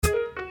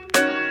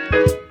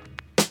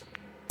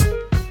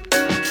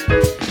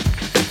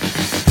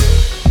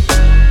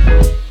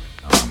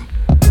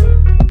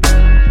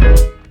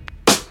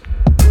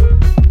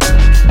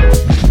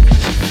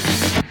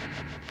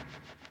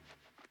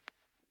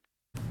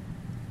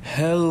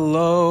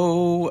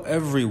Hello,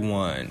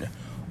 everyone.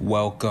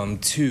 Welcome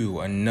to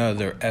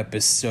another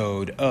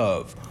episode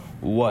of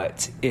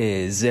What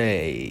is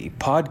a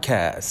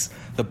Podcast?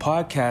 The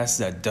podcast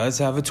that does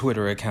have a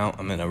Twitter account.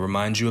 I'm going to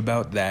remind you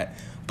about that,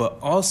 but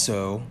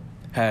also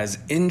has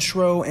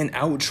intro and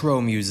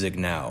outro music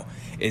now.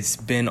 It's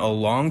been a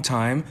long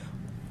time,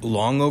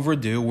 long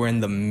overdue. We're in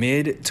the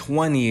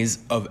mid-20s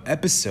of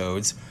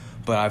episodes,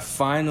 but I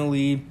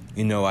finally,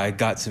 I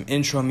got some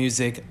intro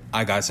music,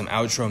 I got some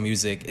outro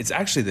music. It's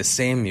actually the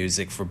same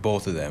music for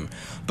both of them.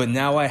 But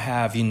now I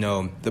have,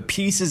 the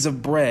pieces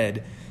of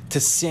bread to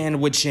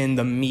sandwich in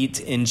the meat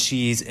and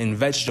cheese and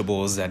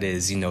vegetables that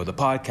is, the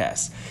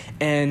podcast.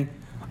 And,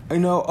 a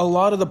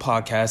lot of the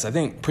podcasts, I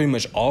think pretty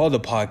much all of the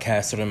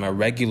podcasts that are in my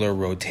regular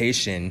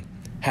rotation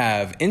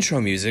have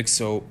intro music.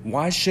 So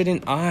why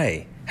shouldn't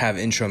I have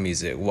intro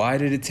music? Why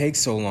did it take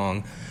so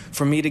long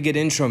for me to get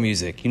intro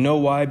music? You know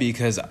why?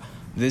 Because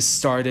this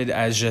started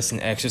as just an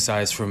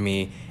exercise for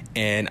me,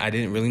 and I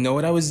didn't really know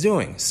what I was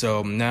doing.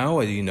 So now,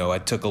 I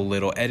took a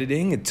little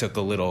editing, it took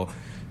a little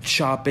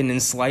chopping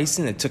and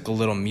slicing, it took a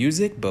little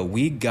music, but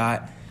we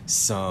got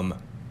some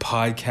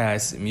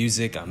podcast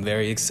music. I'm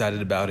very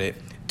excited about it.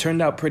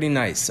 Turned out pretty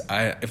nice,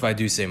 if I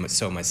do say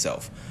so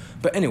myself.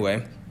 But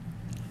anyway,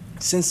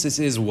 since this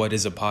is What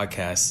is a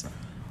Podcast,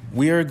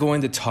 we are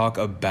going to talk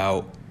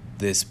about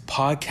this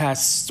podcast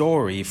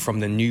story from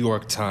the New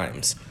York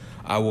Times.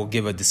 I will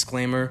give a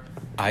disclaimer.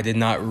 I did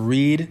not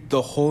read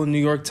the whole New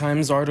York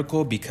Times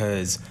article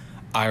because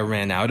I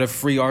ran out of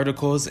free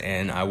articles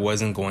and I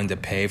wasn't going to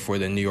pay for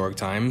the New York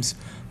Times.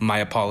 My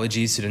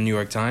apologies to the New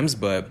York Times,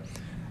 but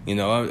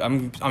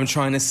I'm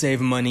trying to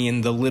save money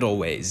in the little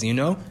ways,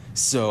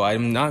 So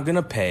I'm not going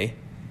to pay,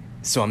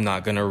 so I'm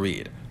not going to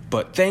read.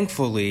 But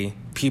thankfully,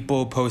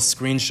 people post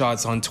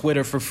screenshots on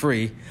Twitter for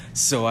free,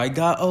 so I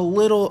got a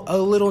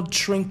little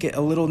trinket,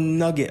 a little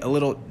nugget, a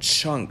little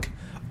chunk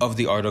of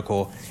the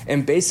article.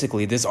 And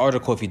basically, this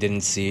article, if you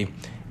didn't see,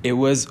 it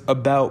was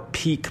about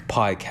peak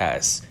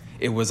podcasts.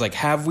 It was like,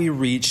 have we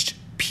reached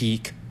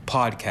peak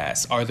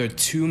podcasts? Are there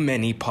too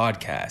many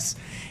podcasts?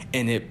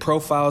 And it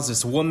profiles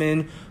this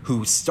woman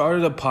who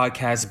started a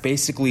podcast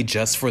basically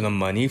just for the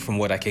money, from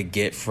what I could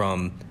get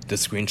from the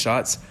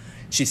screenshots.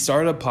 She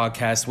started a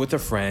podcast with a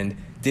friend,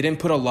 didn't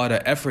put a lot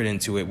of effort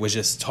into it, was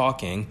just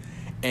talking,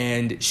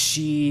 and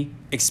she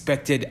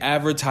expected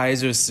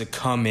advertisers to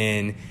come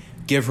in,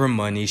 give her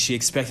money. She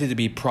expected to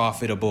be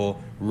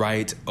profitable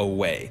right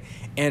away.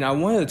 And I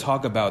wanted to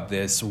talk about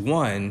this,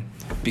 one,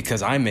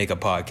 because I make a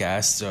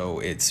podcast, so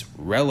it's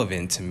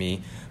relevant to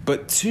me,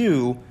 but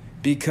two,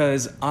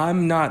 because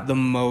I'm not the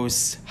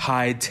most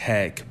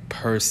high-tech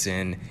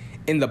person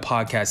in the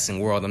podcasting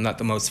world. I'm not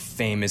the most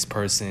famous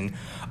person.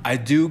 I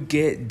do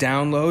get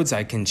downloads.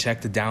 I can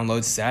check the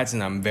download stats,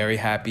 and I'm very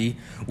happy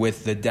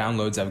with the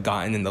downloads I've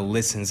gotten and the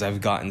listens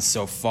I've gotten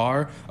so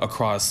far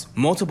across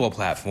multiple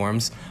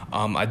platforms.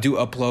 I do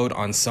upload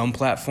on some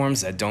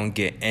platforms that don't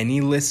get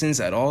any listens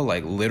at all,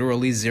 like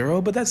literally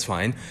zero, but that's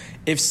fine.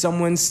 If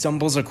someone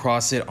stumbles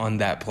across it on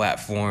that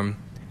platform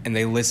and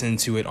they listen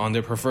to it on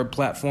their preferred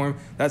platform,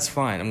 that's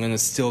fine. I'm going to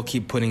still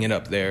keep putting it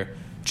up there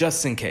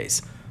just in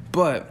case.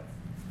 But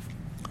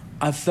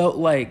I felt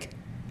like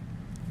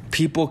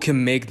people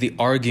can make the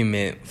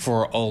argument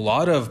for a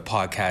lot of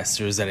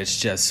podcasters that it's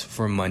just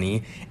for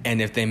money.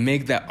 And if they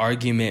make that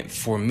argument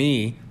for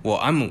me, well,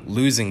 I'm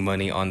losing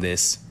money on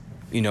this,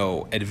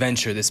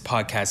 adventure, this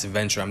podcast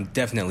adventure. I'm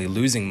definitely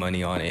losing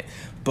money on it.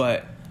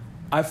 But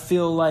I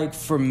feel like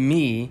for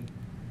me,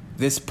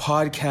 this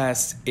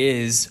podcast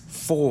is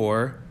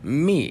for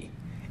me.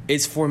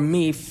 It's for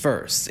me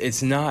first.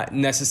 It's not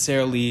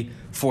necessarily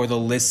for the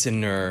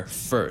listener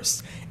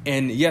first.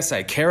 And yes,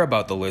 I care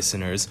about the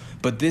listeners,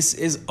 but this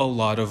is a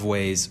lot of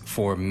ways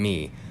for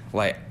me.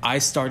 Like, I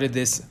started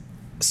this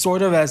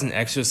sort of as an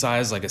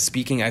exercise, like a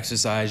speaking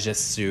exercise,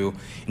 just to,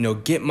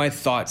 get my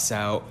thoughts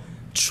out,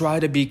 try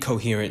to be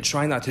coherent,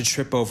 try not to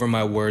trip over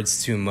my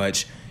words too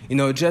much,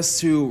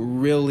 just to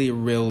really,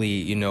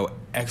 really,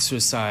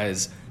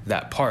 exercise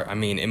that part. I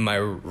mean, in my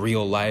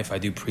real life, I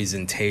do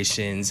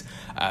presentations,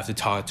 I have to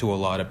talk to a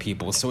lot of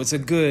people. So it's a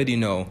good,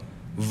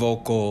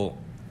 vocal,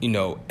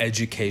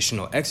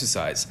 educational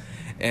exercise.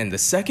 And the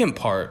second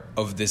part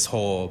of this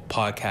whole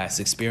podcast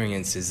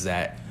experience is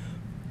that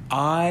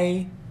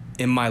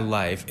in my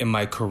life, in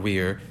my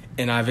career,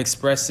 and I've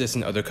expressed this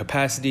in other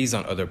capacities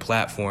on other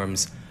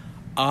platforms,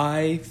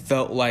 I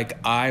felt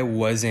like I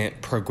wasn't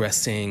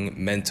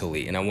progressing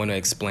mentally. And I want to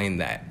explain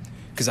that.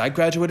 Because I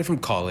graduated from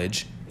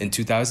college in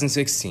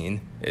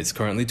 2016. It's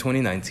currently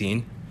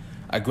 2019.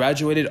 I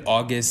graduated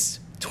August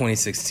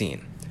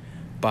 2016.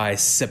 By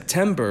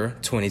September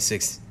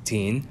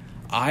 2016,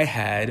 I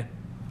had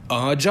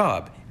a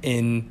job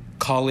in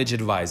college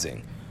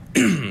advising.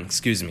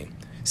 Excuse me.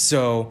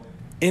 So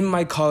in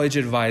my college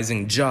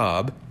advising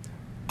job,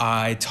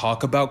 I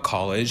talk about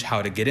college,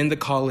 how to get into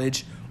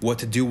college, what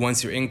to do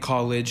once you're in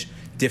college,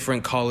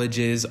 different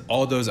colleges,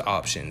 all those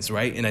options,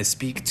 right? And I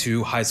speak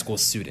to high school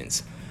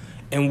students.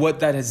 And what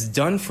that has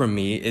done for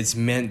me is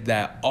meant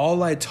that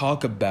all I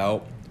talk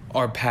about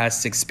are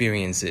past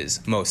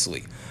experiences,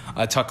 mostly.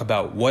 I talk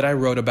about what I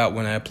wrote about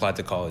when I applied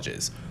to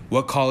colleges.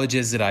 What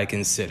colleges did I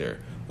consider?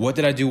 What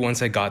did I do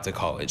once I got to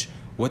college?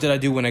 What did I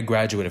do when I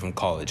graduated from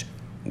college?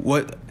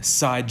 What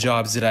side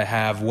jobs did I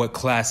have? What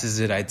classes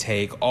did I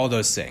take? All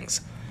those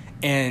things.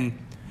 And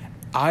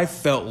I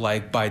felt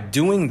like by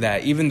doing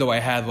that, even though I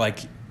had like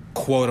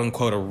quote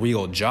unquote a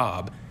real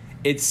job,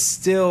 it's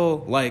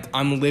still like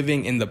I'm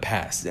living in the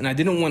past. And I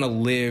didn't want to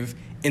live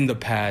in the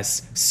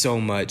past so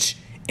much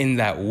in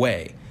that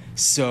way.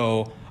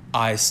 So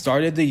I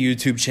started the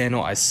YouTube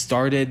channel. I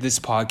started this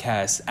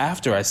podcast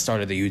after I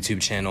started the YouTube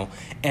channel,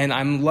 and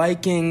I'm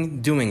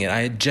liking doing it.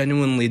 I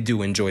genuinely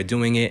do enjoy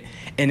doing it,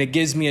 and it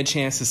gives me a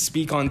chance to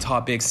speak on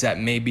topics that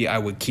maybe I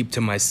would keep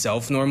to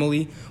myself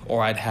normally,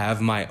 or I'd have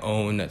my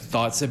own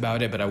thoughts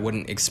about it, but I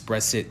wouldn't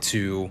express it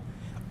to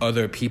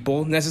other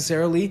people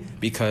necessarily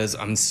because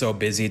I'm so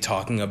busy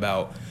talking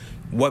about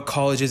what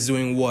college is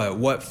doing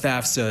what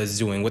FAFSA is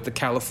doing, what the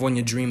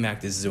California Dream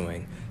Act is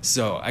doing.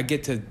 So I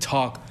get to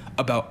talk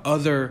about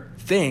other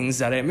things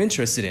that I'm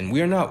interested in.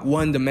 We are not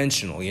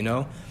one-dimensional, you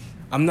know?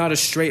 I'm not a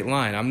straight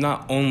line. I'm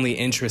not only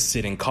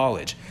interested in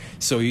college.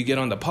 So you get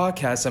on the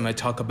podcast, I might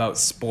talk about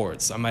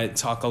sports. I might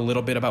talk a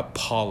little bit about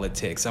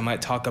politics. I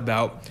might talk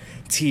about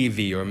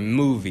TV or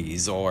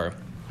movies or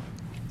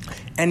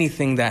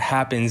anything that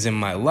happens in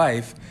my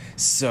life.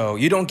 So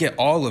you don't get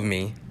all of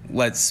me.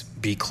 Let's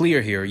be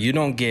clear here. You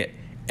don't get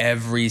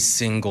every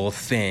single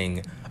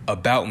thing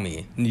about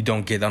me. You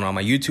don't get that on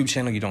my YouTube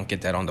channel. You don't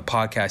get that on the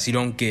podcast. You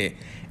don't get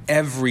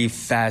every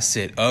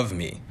facet of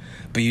me.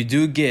 But you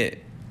do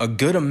get a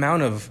good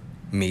amount of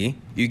me.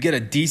 You get a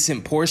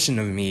decent portion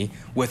of me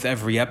with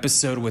every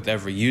episode, with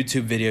every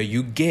YouTube video.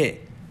 You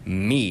get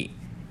me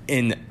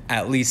in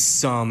at least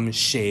some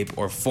shape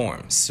or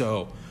form.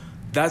 So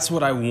that's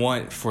what I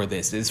want for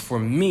this, is for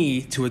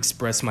me to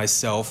express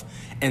myself,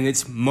 and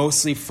it's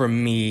mostly for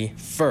me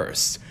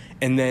first.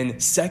 And then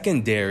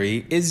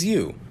secondary is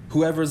you,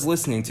 whoever's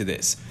listening to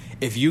this.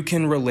 If you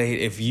can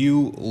relate, if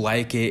you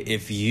like it,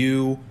 if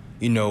you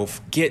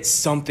get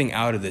something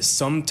out of this,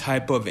 some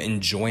type of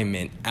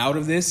enjoyment out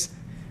of this,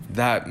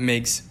 that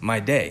makes my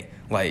day.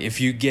 Like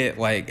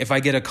if I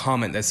get a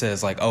comment that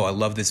says like, oh, I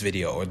love this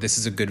video, or this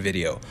is a good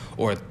video,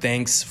 or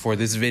thanks for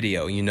this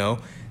video,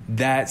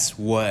 that's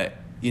what,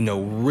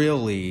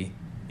 really,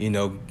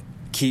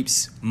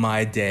 keeps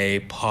my day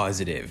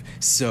positive.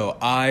 So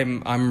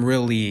I'm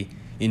really,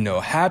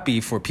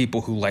 happy for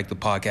people who like the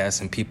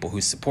podcast and people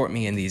who support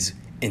me in these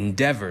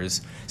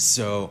endeavors.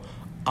 So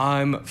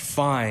I'm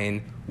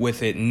fine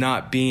with it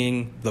not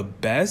being the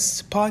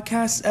best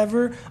podcast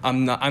ever.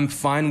 I'm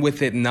fine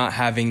with it not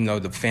having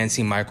the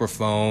fancy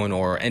microphone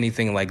or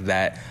anything like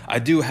that. I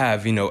do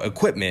have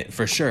equipment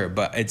for sure,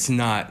 but it's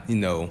not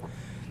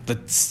the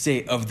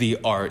state of the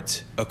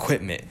art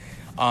equipment.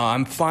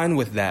 I'm fine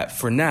with that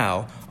for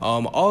now.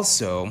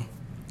 Also,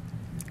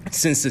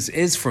 since this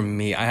is for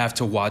me, I have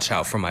to watch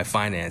out for my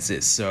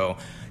finances. So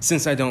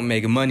since I don't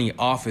make money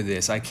off of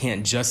this, I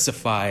can't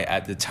justify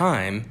at the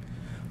time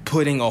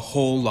putting a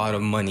whole lot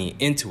of money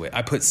into it.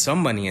 I put some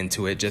money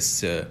into it just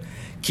to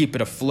keep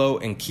it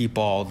afloat and keep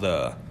all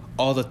the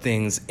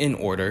things in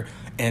order.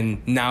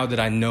 And now that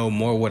I know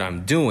more what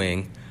I'm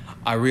doing,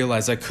 I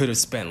realize I could have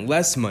spent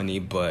less money,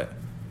 but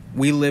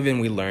we live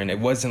and we learn. It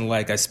wasn't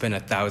like I spent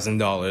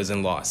 $1,000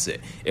 and lost it.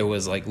 It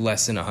was like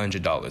less than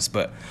 $100,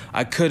 but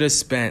I could have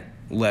spent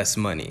less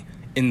money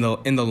in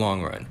the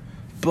long run.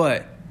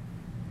 But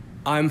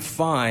I'm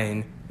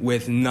fine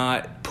with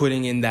not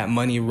putting in that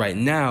money right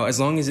now, as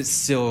long as it's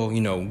still,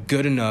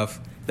 good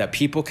enough that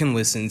people can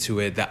listen to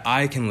it, that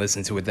I can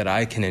listen to it, that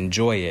I can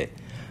enjoy it.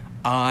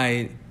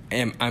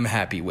 I'm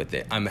happy with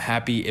it. I'm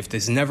happy if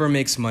this never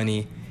makes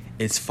money,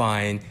 it's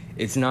fine.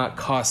 It's not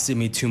costing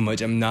me too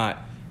much. I'm not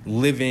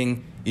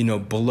living,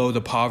 below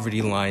the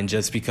poverty line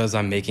just because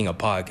I'm making a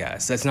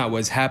podcast. That's not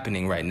what's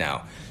happening right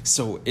now.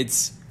 So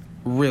it's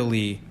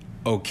really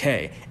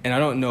okay. And I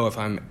don't know if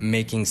I'm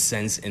making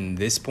sense in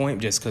this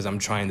point, just because I'm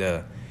trying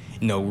to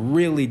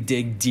really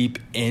dig deep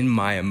in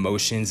my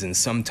emotions. And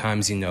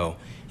sometimes, you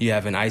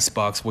have an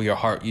icebox where your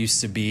heart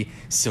used to be,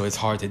 so it's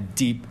hard to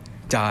deep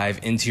dive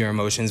into your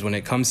emotions when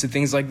it comes to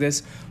things like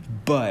this.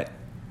 But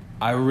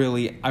I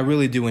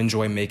really do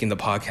enjoy making the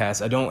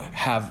podcast. I don't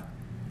have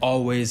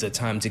always a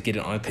time to get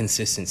it on a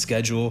consistent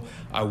schedule.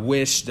 I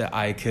wish that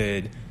I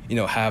could,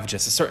 have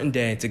just a certain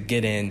day to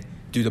get in,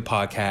 do the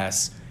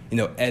podcast,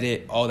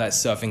 edit all that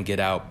stuff and get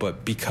out.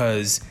 But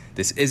because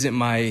this isn't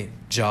my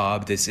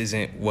job, this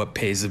isn't what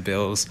pays the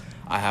bills,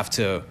 I have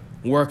to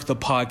work the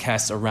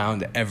podcast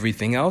around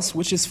everything else,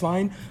 which is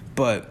fine.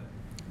 But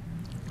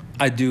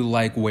I do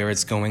like where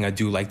it's going. I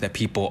do like that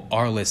people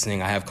are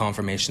listening. I have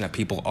confirmation that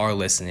people are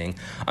listening.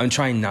 I'm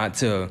trying not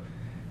to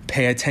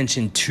pay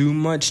attention too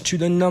much to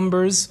the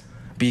numbers,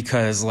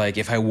 because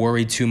if I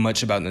worry too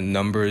much about the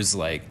numbers,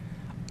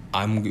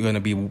 I'm going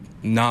to be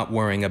not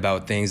worrying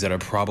about things that are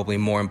probably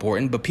more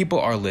important. But people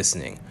are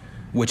listening,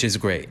 which is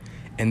great.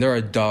 And there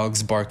are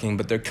dogs barking,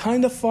 but they're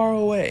kind of far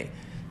away.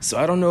 So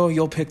I don't know if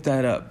you'll pick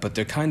that up, but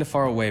they're kind of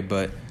far away,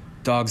 but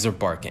dogs are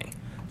barking.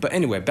 But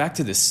anyway, back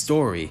to the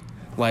story.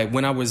 Like,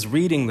 when I was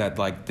reading that,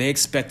 like, they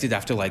expected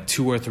after, like,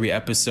 2 or 3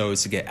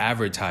 episodes to get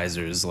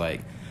advertisers,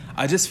 like,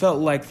 I just felt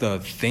like the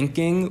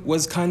thinking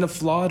was kind of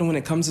flawed when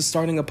it comes to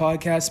starting a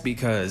podcast,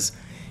 because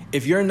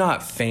if you're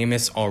not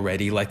famous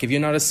already, like, if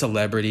you're not a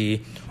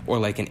celebrity or,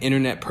 like, an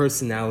internet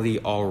personality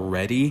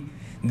already,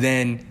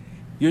 then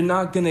you're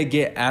not going to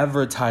get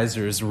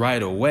advertisers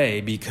right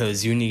away,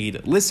 because you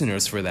need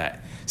listeners for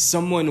that.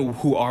 Someone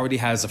who already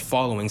has a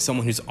following,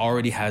 someone who's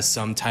already has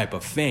some type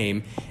of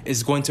fame,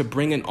 is going to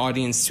bring an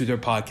audience to their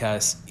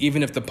podcast,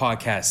 even if the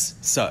podcast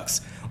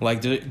sucks.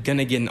 Like, they're going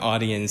to get an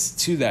audience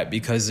to that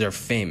because they're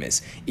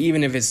famous.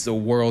 Even if it's the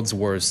world's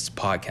worst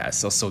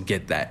podcast, they'll still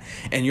get that.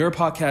 And your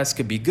podcast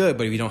could be good,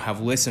 but if you don't have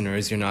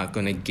listeners, you're not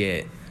going to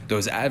get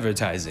those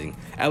advertising.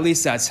 At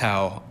least that's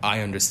how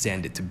I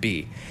understand it to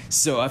be.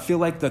 So I feel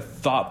like the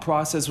thought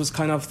process was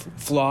kind of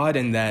flawed,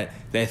 in that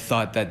they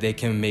thought that they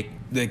can make,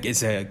 like,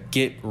 it's a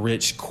get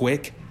rich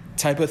quick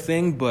type of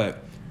thing,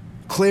 but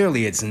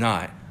clearly it's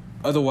not.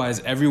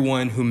 Otherwise,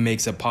 everyone who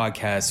makes a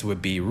podcast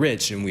would be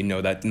rich, and we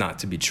know that not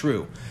to be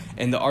true.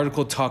 And the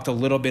article talked a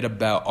little bit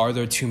about, are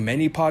there too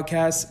many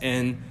podcasts?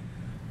 And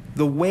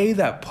the way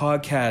that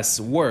podcasts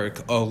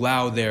work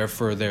allow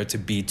for there to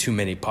be too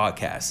many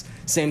podcasts.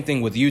 Same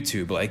thing with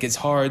YouTube. Like, it's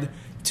hard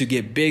to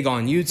get big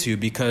on YouTube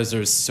because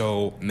there's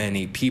so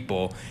many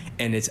people,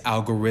 and it's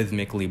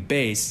algorithmically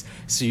based,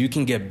 so you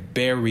can get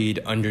buried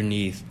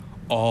underneath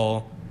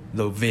all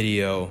the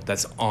video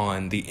that's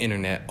on the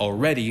internet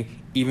already,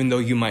 even though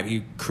you might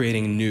be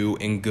creating new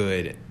and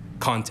good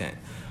content.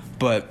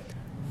 But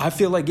I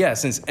feel like, yeah,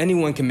 since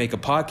anyone can make a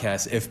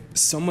podcast, if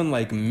someone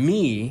like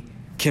me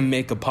can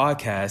make a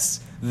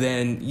podcast,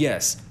 then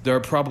yes, there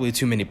are probably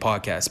too many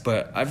podcasts.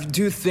 But I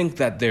do think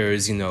that there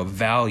is,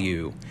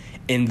 value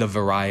in the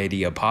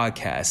variety of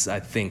podcasts. I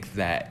think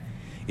that,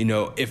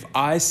 if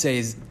I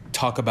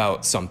talk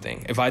about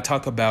something, if I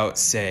talk about,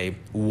 say,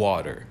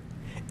 water,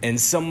 and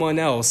someone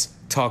else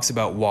talks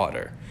about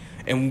water,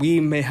 and we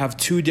may have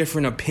 2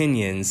 different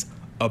opinions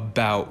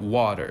about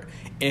water,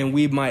 and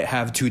we might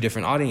have 2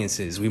 different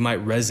audiences. We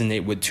might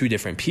resonate with 2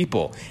 different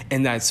people,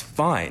 and that's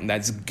fine.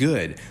 That's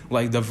good.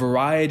 Like, the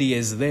variety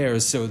is there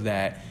so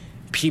that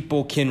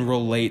people can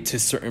relate to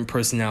certain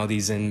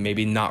personalities and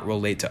maybe not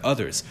relate to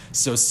others.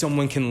 So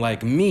someone can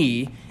like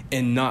me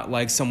and not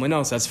like someone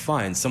else. That's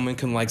fine. Someone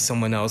can like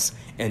someone else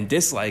and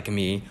dislike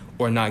me,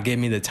 or not give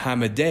me the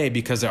time of day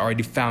because I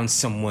already found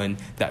someone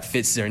that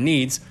fits their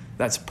needs.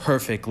 That's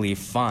perfectly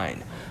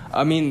fine.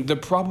 I mean, there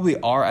probably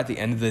are, at the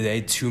end of the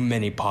day, too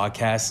many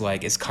podcasts.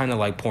 Like, it's kind of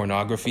like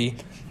pornography.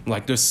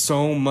 Like, there's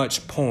so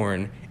much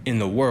porn in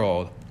the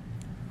world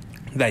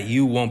that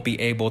you won't be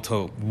able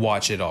to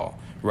watch it all,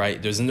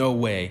 right? There's no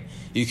way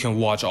you can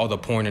watch all the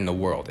porn in the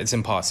world. It's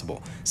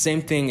impossible.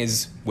 Same thing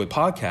is with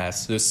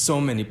podcasts. There's so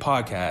many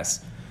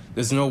podcasts.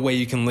 There's no way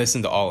you can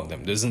listen to all of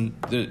them.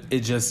 It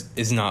just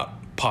is not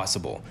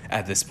possible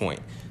at this point.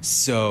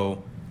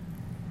 So,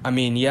 I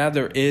mean, yeah,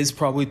 there is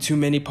probably too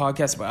many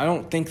podcasts, but I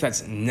don't think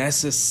that's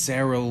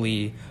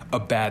necessarily a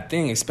bad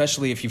thing,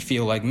 especially if you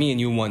feel like me and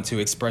you want to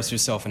express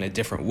yourself in a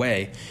different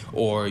way,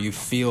 or you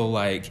feel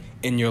like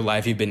in your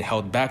life you've been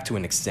held back to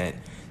an extent.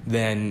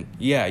 Then,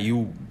 yeah,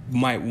 you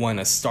might want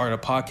to start a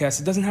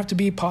podcast. It doesn't have to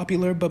be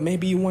popular, but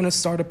maybe you want to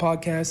start a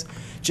podcast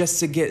just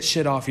to get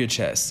shit off your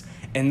chest.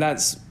 And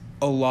that's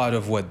a lot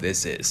of what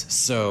this is.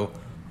 So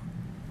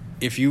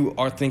if you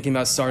are thinking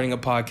about starting a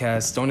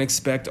podcast, don't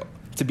expect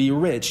to be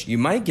rich. You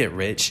might get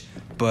rich,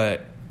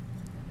 but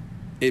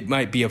it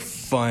might be a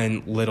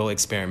fun little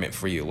experiment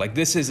for you. Like,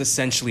 this is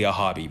essentially a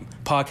hobby.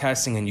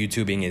 Podcasting and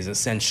YouTubing is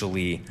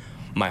essentially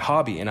my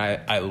hobby, and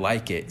I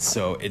like it,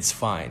 so it's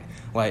fine.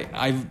 Like,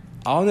 I've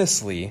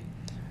honestly,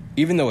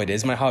 even though it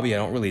is my hobby, I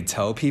don't really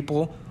tell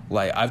people.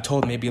 Like, I've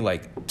told maybe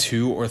like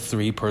 2 or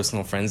 3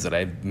 personal friends that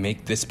I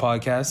make this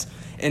podcast,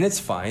 and it's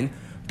fine.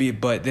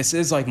 But this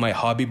is like my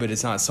hobby, but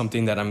it's not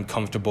something that I'm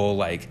comfortable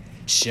like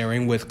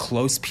sharing with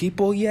close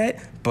people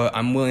yet, but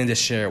I'm willing to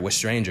share it with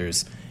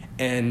strangers.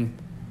 And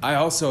I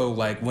also,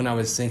 like, when I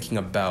was thinking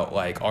about,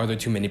 like, are there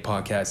too many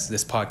podcasts?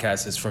 This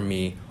podcast is for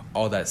me,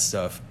 all that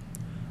stuff.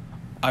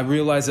 I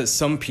realize that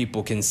some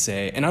people can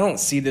say, and I don't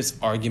see this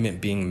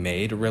argument being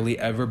made really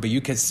ever, but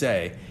you could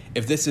say,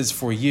 if this is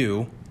for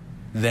you,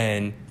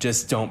 then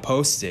just don't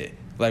post it.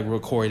 Like,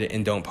 record it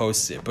and don't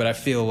post it. But I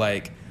feel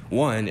like,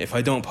 1, if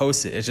I don't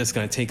post it, it's just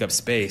going to take up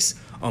space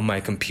on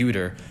my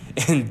computer.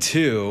 And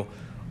 2,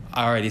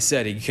 I already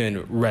said it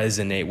can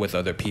resonate with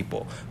other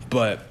people.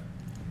 But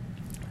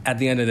at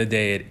the end of the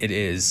day, it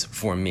is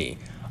for me.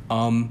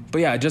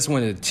 But yeah, I just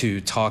wanted to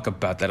talk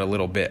about that a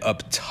little bit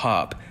up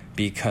top,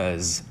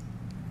 because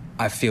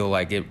I feel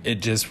like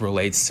it just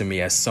relates to me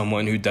as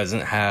someone who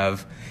doesn't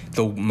have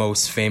the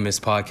most famous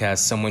podcast,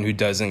 someone who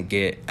doesn't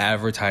get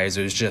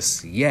advertisers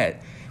just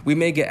yet. We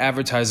may get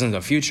advertisers in the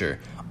future.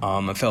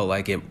 I felt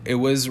like it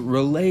was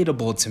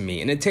relatable to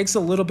me, and it takes a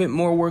little bit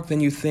more work than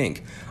you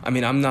think. I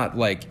mean, I'm not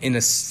like in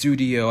a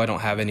studio. I don't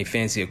have any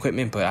fancy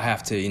equipment, but I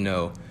have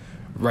to,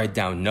 write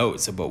down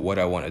notes about what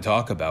I want to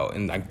talk about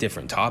and like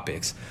different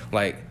topics.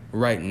 Like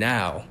right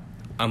now,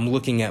 I'm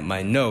looking at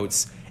my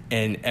notes,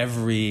 and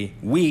every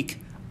week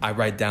I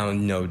write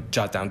down,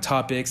 jot down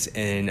topics,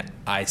 and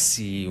I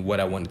see what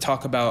I want to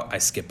talk about. I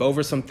skip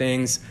over some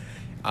things.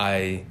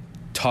 I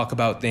talk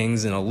about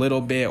things in a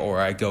little bit,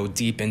 or I go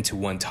deep into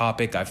one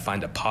topic. I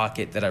find a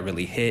pocket that I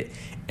really hit,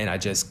 and I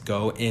just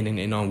go in and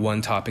in on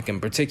one topic in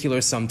particular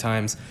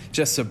sometimes,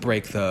 just to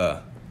break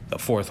the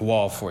fourth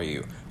wall for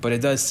you. But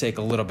it does take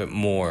a little bit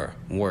more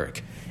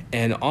work.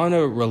 And on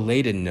a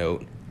related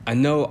note, I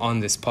know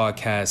on this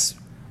podcast,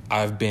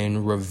 I've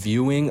been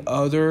reviewing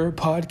other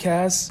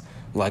podcasts.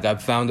 Like,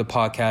 I've found a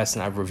podcast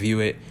and I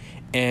review it,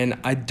 and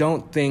I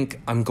don't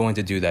think I'm going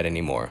to do that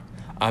anymore.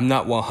 I'm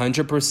not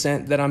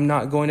 100% that I'm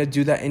not going to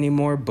do that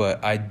anymore,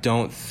 but I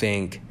don't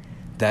think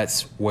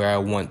that's where I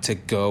want to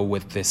go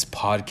with this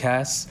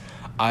podcast.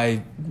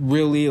 I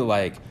really,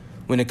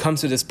 when it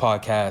comes to this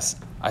podcast,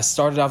 I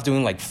started off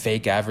doing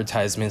fake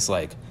advertisements,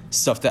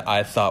 stuff that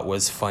I thought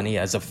was funny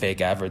as a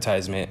fake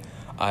advertisement.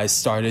 I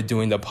started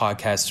doing the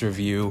podcast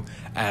review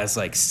as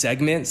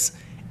segments,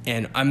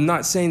 and I'm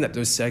not saying that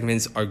those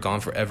segments are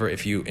gone forever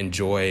if you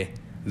enjoy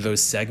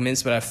those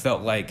segments, but I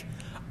felt like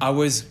I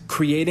was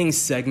creating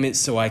segments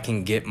so I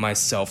can get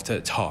myself to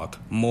talk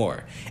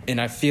more.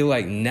 And I feel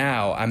like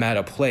now I'm at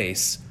a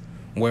place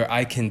where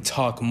I can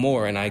talk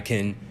more and I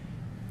can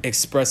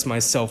express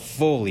myself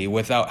fully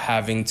without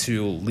having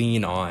to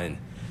lean on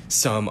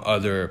some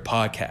other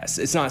podcasts.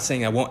 It's not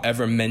saying I won't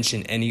ever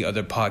mention any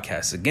other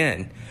podcasts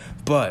again,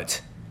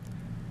 but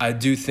I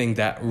do think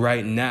that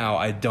right now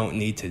I don't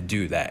need to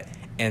do that,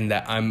 and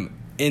that I'm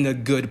in a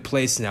good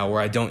place now where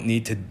I don't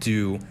need to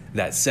do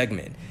that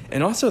segment.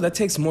 And also, that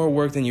takes more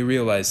work than you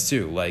realize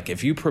too.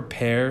 If you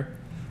prepare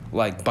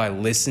by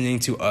listening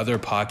to other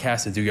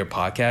podcasts to do your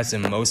podcast,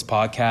 and most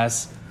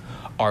podcasts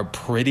are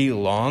pretty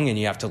long and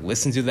you have to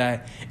listen to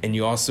that, and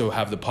you also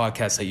have the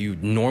podcasts that you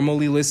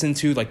normally listen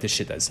to, the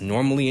shit that's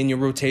normally in your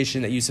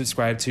rotation that you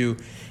subscribe to,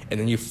 and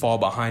then you fall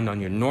behind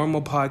on your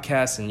normal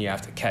podcast and you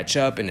have to catch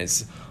up, and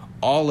it's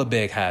all a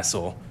big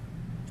hassle.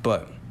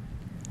 But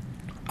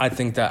I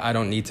think that I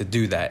don't need to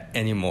do that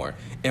anymore.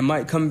 It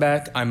might come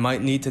back. I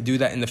might need to do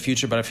that in the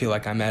future, but I feel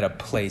like I'm at a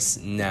place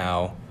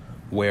now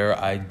where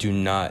I do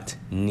not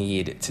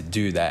need to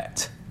do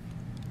that.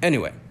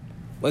 Anyway,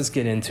 let's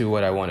get into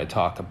what I want to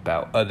talk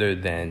about other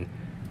than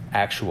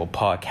actual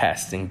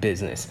podcasting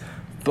business.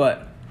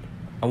 But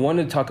I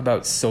wanted to talk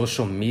about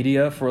social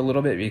media for a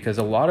little bit, because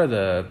a lot of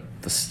the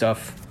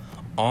stuff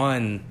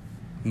on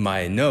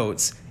my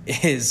notes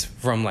is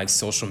from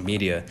social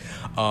media.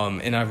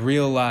 And I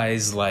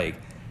realized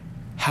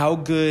how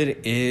good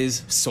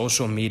is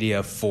social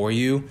media for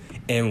you?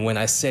 And when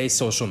I say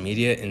social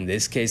media, in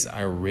this case,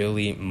 I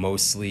really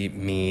mostly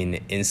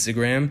mean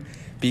Instagram,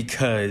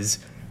 because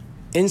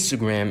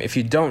Instagram, if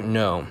you don't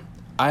know,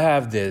 I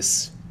have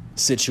this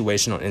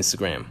situation on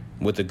Instagram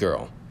with a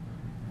girl.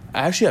 I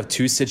actually have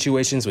two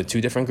situations with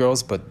two different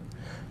girls, but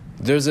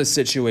there's a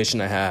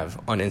situation I have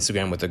on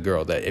Instagram with a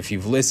girl that if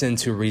you've listened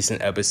to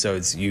recent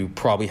episodes, you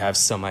probably have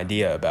some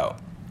idea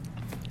about.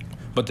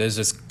 But there's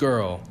this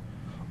girl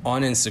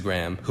on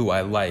Instagram who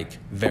I like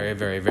very,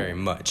 very, very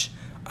much.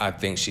 I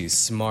think she's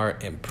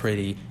smart and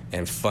pretty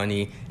and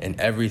funny and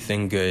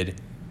everything good.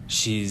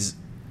 She's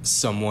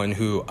someone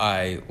who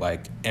I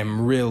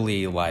am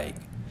really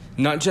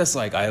not just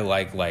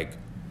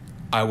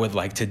I would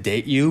like to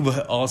date you,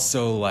 but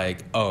also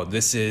oh,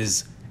 this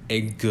is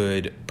a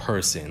good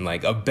person,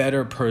 a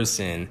better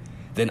person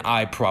than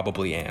I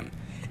probably am.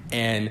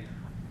 And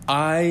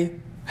I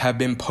have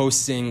been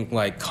posting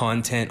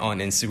content on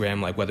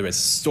Instagram, whether it's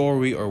a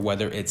story or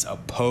whether it's a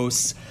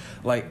post.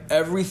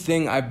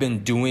 Everything I've been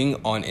doing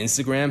on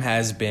Instagram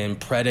has been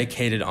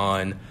predicated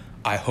on,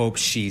 I hope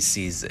she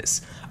sees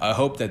this. I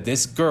hope that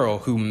this girl,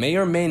 who may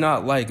or may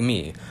not like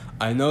me,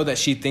 I know that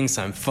she thinks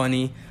I'm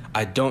funny.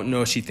 I don't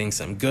know if she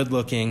thinks I'm good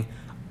looking.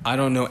 I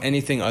don't know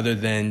anything other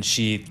than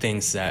she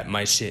thinks that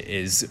my shit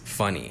is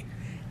funny.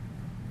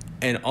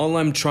 And all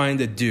I'm trying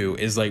to do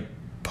is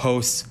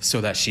post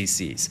so that she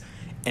sees.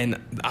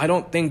 And I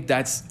don't think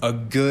that's a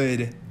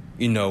good,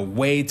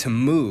 way to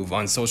move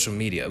on social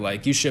media.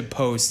 You should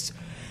post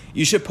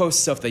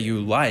stuff that you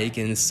like,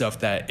 and stuff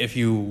that if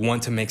you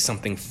want to make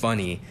something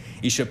funny,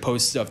 you should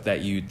post stuff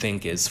that you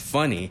think is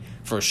funny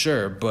for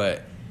sure.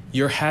 But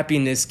your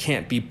happiness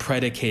can't be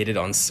predicated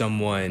on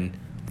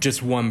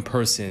just one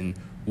person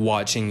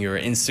watching your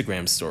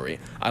Instagram story.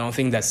 I don't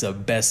think that's the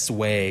best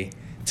way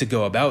to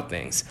go about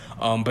things.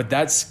 But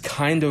that's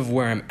kind of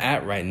where I'm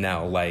at right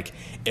now.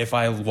 If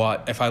I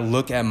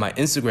look at my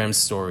Instagram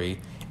story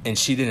and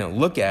she didn't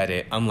look at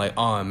it, I'm like,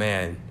 oh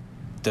man,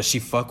 does she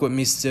fuck with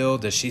me still?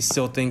 Does she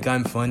still think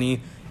I'm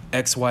funny?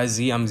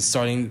 XYZ. I'm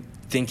starting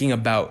thinking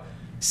about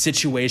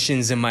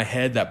situations in my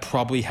head that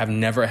probably have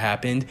never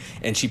happened,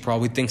 and she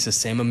probably thinks the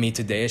same of me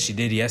today as she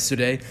did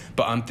yesterday.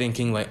 But I'm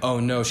thinking oh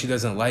no, she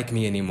doesn't like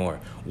me anymore.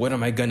 What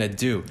am I gonna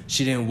do?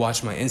 She didn't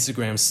watch my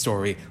Instagram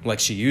story like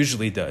she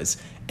usually does.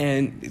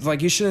 And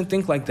you shouldn't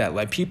think like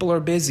that. People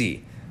are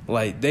busy.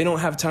 They don't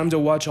have time to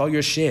watch all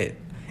your shit.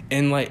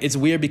 And, like, it's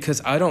weird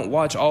because I don't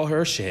watch all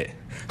her shit.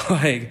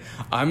 Like,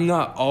 I'm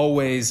not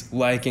always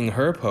liking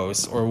her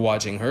posts or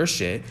watching her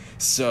shit.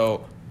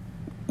 So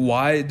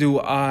why do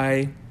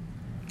I,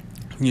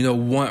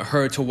 want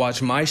her to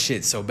watch my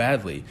shit so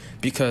badly?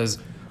 Because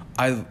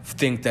I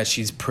think that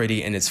she's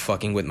pretty and it's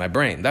fucking with my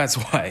brain. That's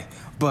why.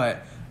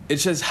 But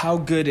it's just, how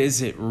good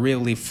is it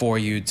really for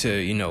you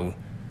to,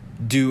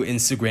 do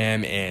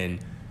Instagram and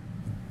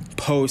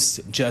post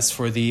just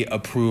for the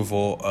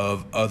approval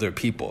of other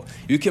people?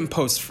 You can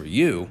post for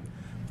you,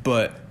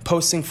 but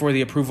posting for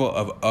the approval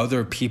of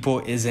other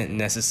people isn't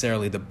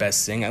necessarily the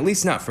best thing, at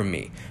least not for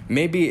me.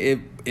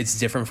 Maybe it's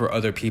different for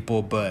other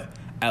people, but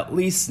at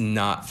least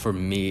not for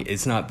me.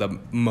 It's not the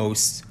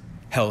most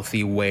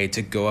healthy way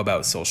to go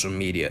about social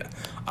media.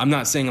 I'm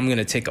not saying I'm going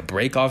to take a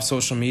break off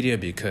social media,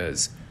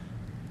 because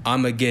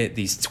I'm going to get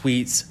these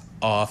tweets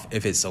off.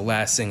 If it's the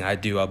last thing I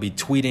do, I'll be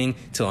tweeting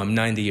till I'm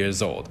 90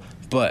 years old.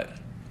 But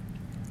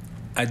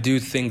I do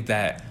think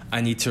that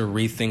I need to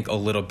rethink a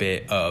little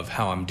bit of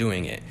how I'm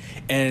doing it.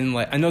 And,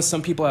 like, I know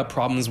some people have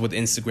problems with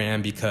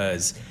Instagram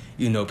because,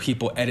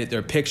 people edit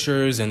their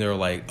pictures and they're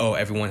like, oh,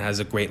 everyone has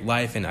a great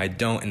life and I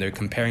don't, and they're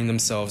comparing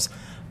themselves.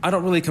 I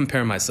don't really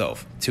compare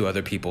myself to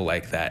other people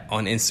like that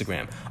on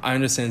Instagram. I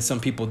understand some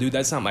people do.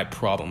 That's not my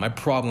problem. My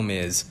problem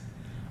is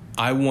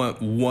I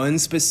want one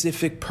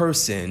specific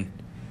person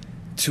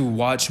to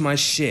watch my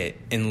shit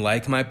and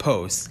like my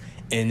posts.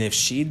 And if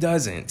she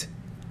doesn't,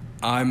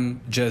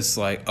 I'm just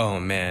like, oh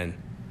man,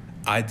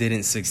 I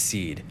didn't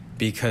succeed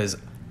because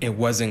it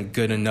wasn't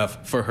good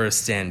enough for her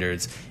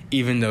standards,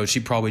 even though she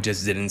probably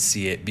just didn't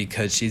see it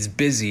because she's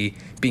busy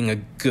being a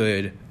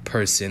good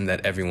person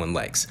that everyone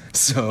likes.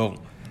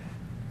 So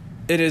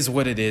it is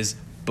what it is,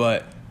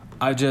 but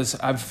I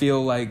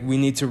feel like we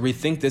need to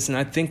rethink this, and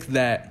I think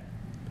that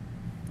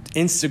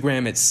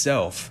Instagram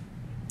itself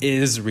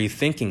is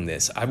rethinking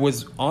this. I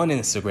was on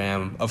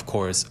Instagram, of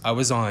course. I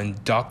was on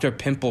Dr.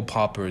 Pimple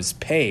Popper's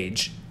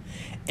page,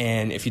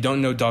 and if you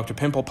don't know Dr.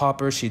 Pimple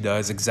Popper, she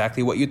does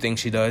exactly what you think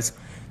she does,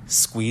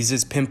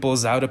 squeezes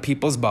pimples out of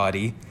people's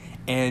body.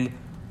 And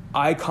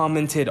I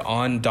commented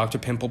on Dr.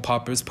 Pimple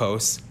Popper's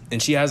posts,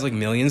 and she has like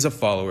millions of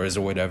followers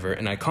or whatever,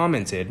 and I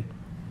commented,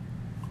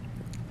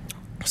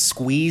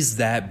 squeeze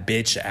that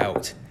bitch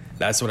out.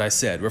 That's what I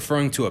said,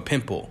 referring to a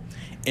pimple.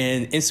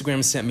 And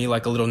Instagram sent me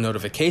like a little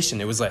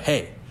notification. It was like,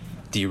 hey,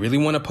 do you really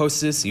want to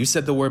post this? You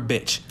said the word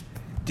bitch.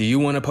 Do you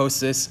want to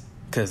post this?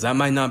 Because that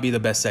might not be the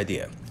best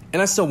idea.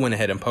 And I still went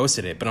ahead and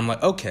posted it. But I'm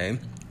like, okay.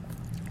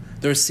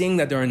 They're seeing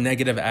that there are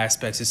negative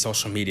aspects of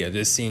social media.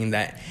 They're seeing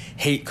that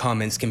hate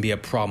comments can be a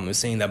problem. They're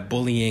saying that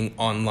bullying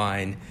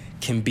online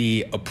can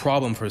be a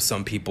problem for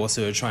some people.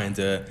 So they're trying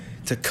to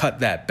cut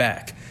that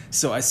back.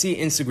 So I see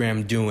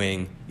Instagram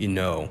doing,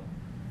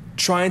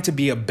 trying to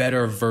be a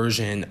better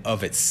version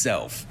of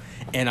itself.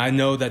 And I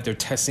know that they're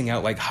testing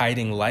out like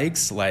hiding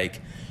likes.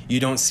 Like, you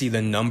don't see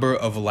the number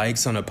of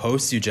likes on a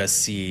post, you just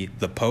see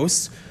the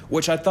post,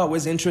 which I thought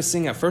was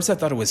interesting. At first I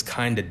thought it was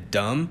kind of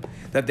dumb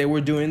that they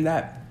were doing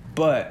that.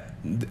 But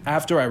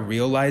after I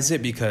realized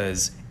it,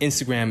 because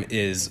Instagram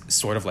is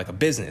sort of like a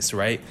business,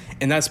 right?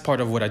 And that's part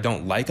of what I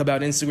don't like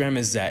about Instagram,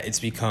 is that it's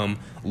become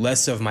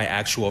less of my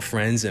actual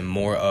friends and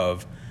more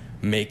of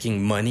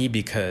making money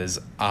because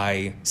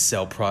I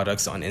sell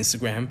products on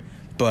Instagram.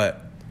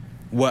 But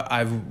what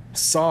I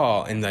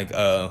saw in like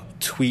a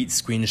tweet,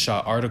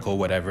 screenshot, article,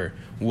 whatever,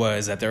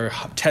 was that they're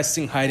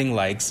testing hiding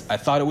likes. I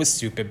thought it was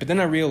stupid, but then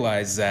I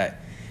realized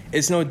that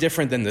it's no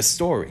different than the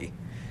story.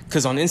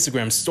 Because on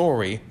Instagram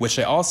story, which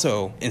I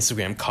also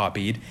Instagram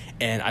copied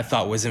and I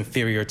thought was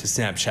inferior to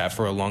Snapchat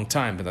for a long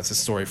time, but that's a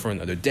story for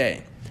another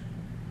day.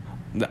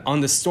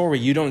 On the story,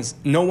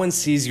 no one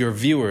sees your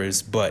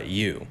viewers but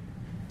you.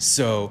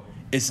 So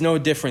it's no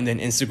different than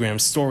Instagram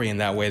story in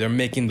that way. They're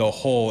making the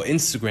whole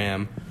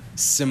Instagram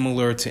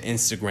similar to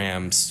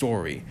Instagram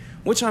story,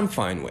 which I'm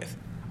fine with.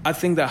 I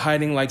think that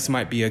hiding likes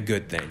might be a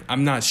good thing.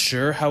 I'm not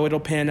sure how it'll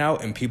pan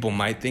out, and people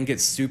might think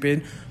it's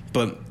stupid,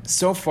 but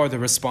so far the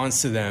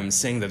response to them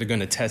saying that they're going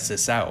to test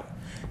this out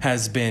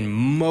has been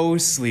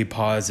mostly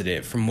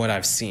positive from what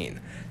I've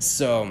seen.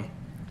 So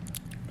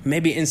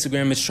maybe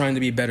Instagram is trying to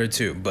be better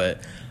too,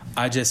 but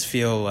I just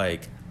feel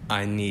like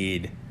I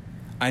need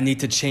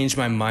to change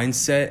my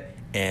mindset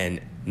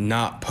and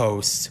not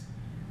post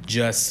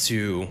just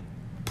to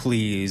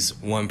please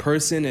one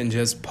person and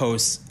just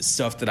post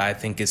stuff that I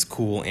think is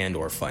cool and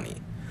or funny.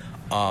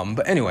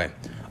 But anyway,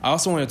 I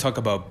also want to talk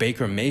about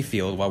Baker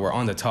Mayfield while we're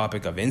on the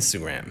topic of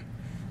Instagram,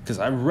 because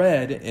I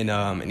read in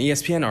an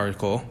ESPN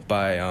article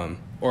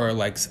or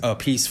like a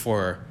piece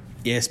for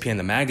ESPN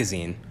the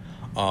magazine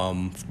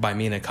by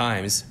Mina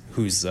Kimes,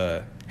 who's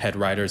a head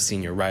writer,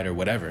 senior writer,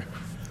 whatever.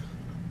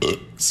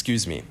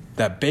 Excuse me.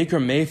 That Baker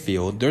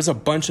Mayfield, there's a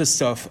bunch of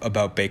stuff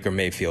about Baker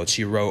Mayfield.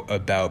 She wrote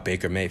about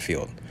Baker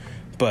Mayfield.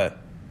 But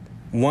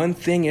one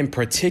thing in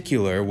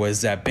particular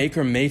was that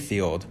Baker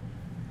Mayfield,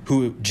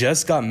 who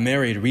just got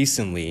married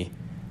recently,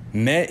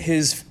 met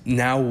his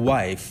now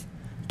wife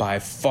by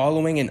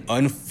following and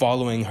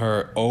unfollowing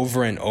her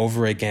over and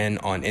over again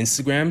on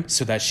Instagram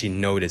so that she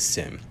noticed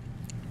him.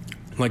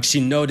 Like, she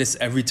noticed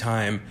every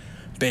time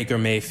Baker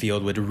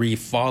Mayfield would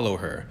refollow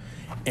her.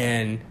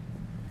 And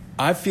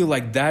I feel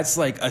like that's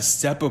like a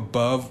step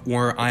above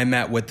where I'm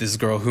at with this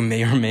girl who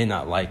may or may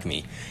not like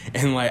me.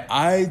 And like,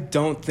 I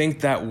don't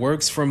think that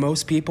works for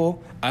most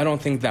people. I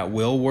don't think that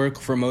will work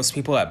for most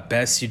people. At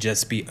best, you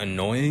just be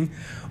annoying.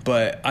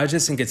 But I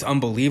just think it's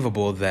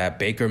unbelievable that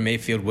Baker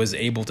Mayfield was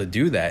able to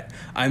do that.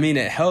 I mean,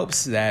 it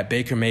helps that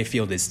Baker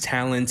Mayfield is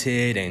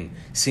talented and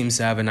seems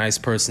to have a nice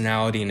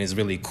personality and is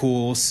really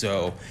cool.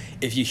 So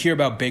if you hear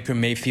about Baker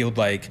Mayfield,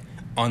 like,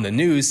 on the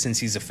news, since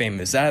he's a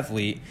famous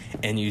athlete,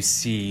 and you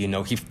see, you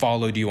know, he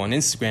followed you on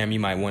Instagram, you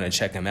might want to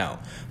check him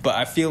out. But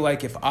I feel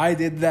like if I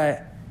did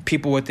that,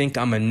 people would think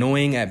I'm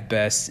annoying at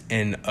best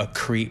and a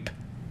creep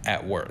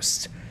at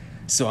worst.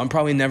 So I'm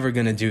probably never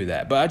going to do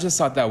that. But I just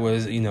thought that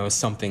was, you know,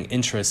 something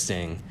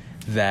interesting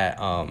that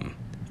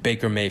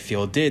Baker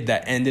Mayfield did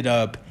that ended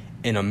up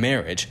in a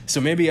marriage.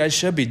 So maybe I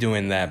should be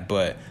doing that,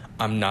 but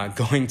I'm not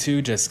going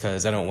to, just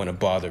because I don't want to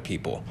bother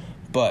people.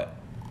 But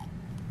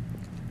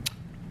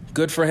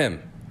good for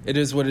him. It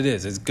is what it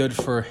is. It's good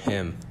for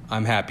him.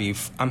 I'm happy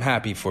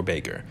for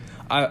Baker.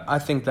 I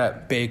think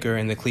that Baker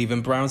and the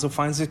Cleveland Browns will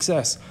find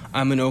success.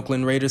 I'm an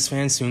Oakland Raiders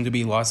fan, soon to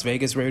be Las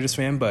Vegas Raiders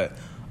fan, but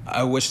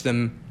I wish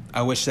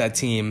that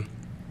team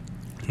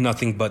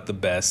nothing but the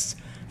best.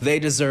 They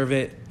deserve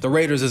it. The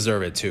Raiders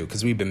deserve it too,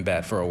 because we've been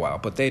bad for a while,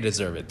 but they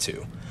deserve it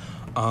too.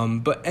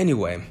 But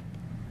anyway,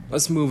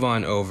 let's move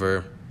on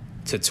over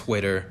to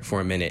Twitter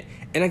for a minute,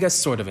 and I guess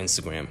sort of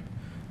Instagram.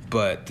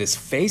 But this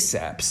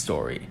FaceApp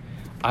story,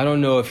 I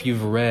don't know if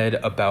you've read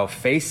about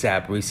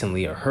FaceApp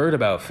recently or heard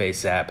about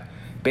FaceApp.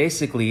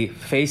 Basically,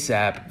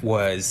 FaceApp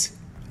was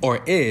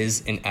or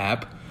is an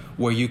app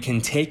where you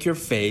can take your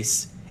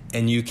face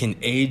and you can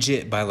age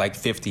it by like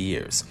 50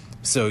 years.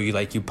 So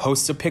you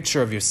post a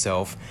picture of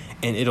yourself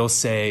and it'll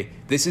say,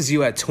 this is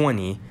you at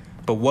 20,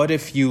 but what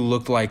if you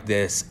look like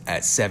this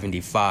at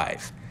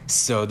 75?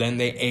 So then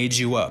they age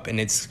you up, and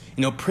it's,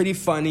 you know, pretty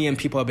funny, and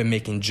people have been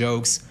making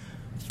jokes.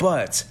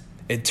 But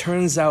it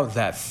turns out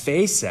that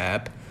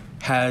FaceApp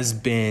has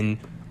been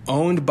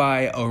owned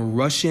by a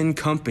Russian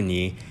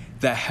company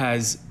that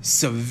has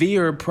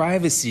severe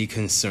privacy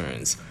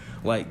concerns.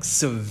 Like,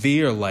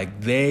 severe,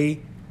 like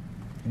they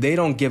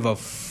don't give a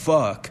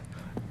fuck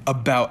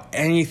about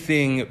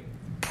anything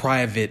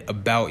private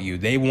about you.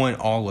 They want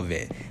all of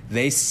it.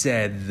 They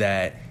said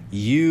that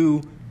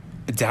you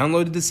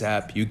downloaded this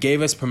app, you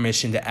gave us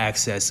permission to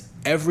access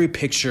every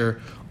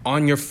picture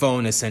on your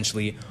phone,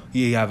 essentially.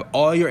 You have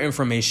all your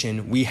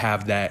information. We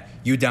have that.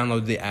 You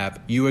download the app.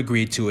 You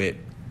agreed to it.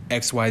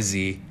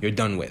 XYZ. You're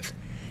done with.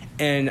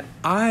 And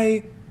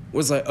I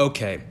was like,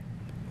 okay,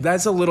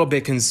 that's a little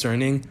bit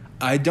concerning.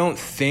 I don't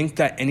think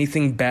that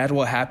anything bad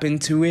will happen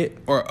to it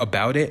or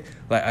about it.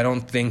 Like, I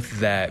don't think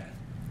that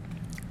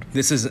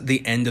this is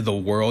the end of the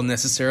world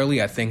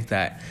necessarily. I think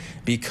that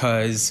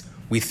because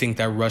we think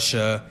that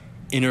Russia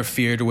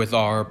interfered with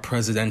our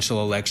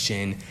presidential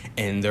election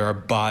and there are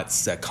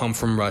bots that come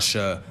from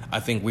Russia, I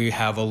think we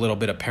have a little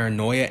bit of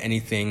paranoia.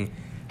 Anything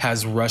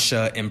has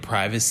Russia and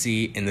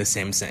privacy in the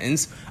same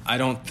sentence. I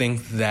don't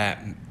think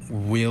that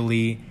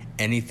really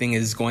anything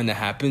is going to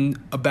happen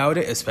about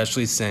it,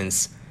 especially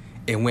since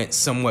it went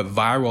somewhat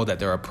viral that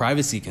there are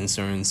privacy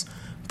concerns.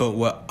 But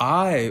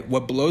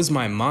what blows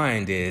my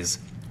mind is,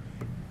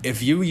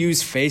 if you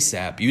use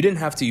FaceApp, you didn't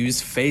have to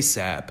use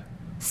FaceApp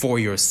for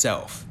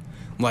yourself.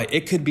 Like,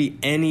 it could be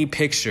any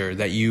picture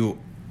that you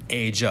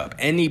age up,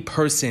 any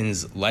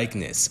person's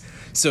likeness.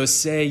 So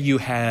say you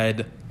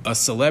had a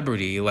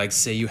celebrity, like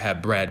say you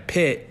had Brad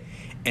Pitt,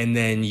 and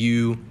then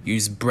you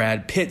use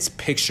Brad Pitt's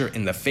picture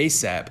in the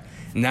FaceApp.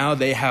 Now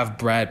they have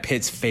Brad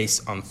Pitt's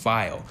face on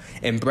file.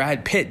 And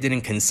Brad Pitt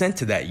didn't consent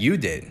to that, you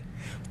did.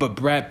 But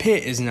Brad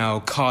Pitt is now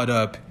caught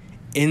up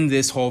in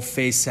this whole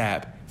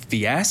FaceApp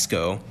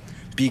fiasco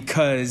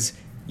because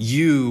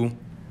you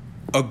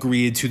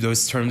agreed to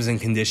those terms and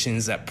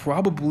conditions that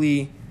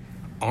probably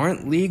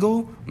aren't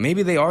legal.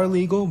 Maybe they are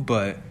legal,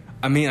 but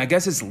I mean, I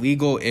guess it's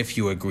legal if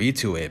you agree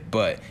to it.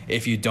 But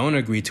if you don't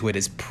agree to it,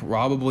 it's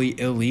probably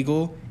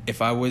illegal.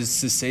 If I was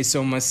to say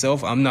so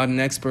myself, I'm not an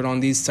expert on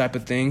these type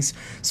of things,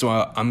 so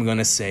I'm going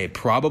to say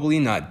probably,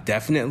 not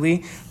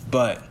definitely.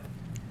 But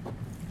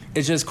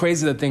it's just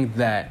crazy to think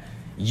that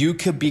you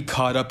could be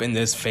caught up in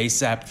this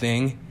FaceApp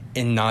thing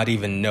and not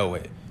even know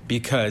it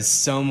because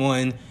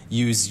someone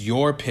used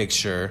your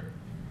picture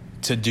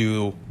to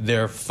do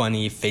their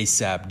funny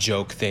FaceApp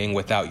joke thing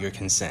without your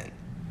consent.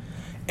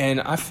 And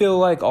I feel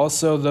like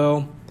also,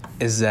 though,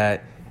 is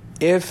that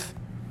if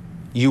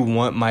you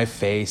want my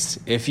face,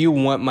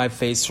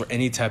 for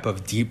any type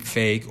of deep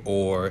fake,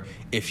 or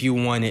if you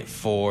want it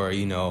for,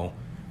 you know,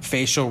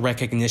 facial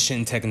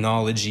recognition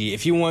technology,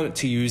 if you want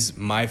to use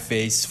my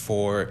face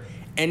for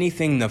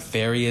anything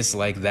nefarious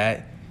like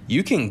that,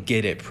 you can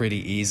get it pretty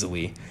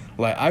easily.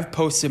 Like, I've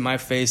posted my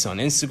face on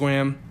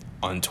Instagram,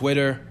 on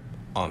Twitter,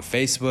 on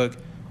Facebook,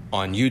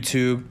 on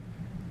YouTube.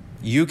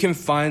 You can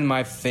find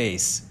my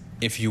face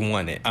if you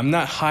want it. I'm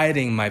not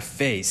hiding my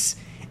face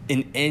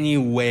in any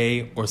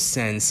way or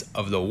sense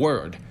of the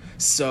word.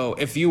 So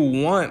if you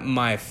want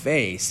my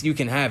face, you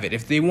can have it.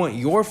 If they want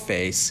your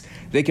face,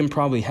 they can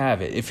probably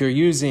have it. If you're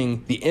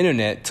using the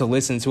internet to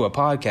listen to a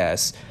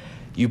podcast,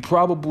 you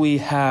probably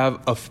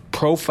have a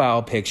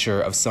profile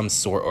picture of some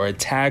sort or a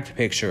tagged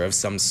picture of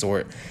some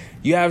sort.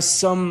 You have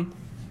some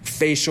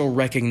facial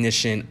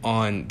recognition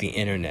on the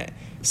internet.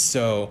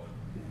 So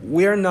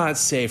we're not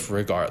safe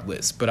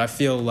regardless, but I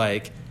feel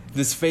like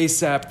this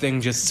FaceApp thing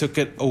just took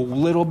it a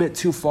little bit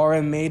too far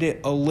and made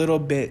it a little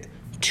bit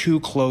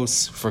too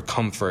close for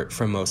comfort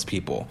for most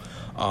people.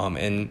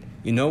 And,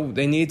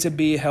 they need to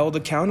be held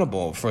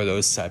accountable for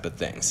those type of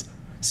things.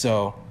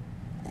 So,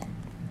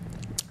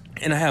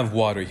 and I have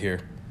water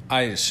here.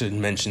 I should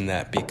mention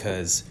that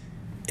because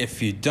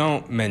if you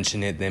don't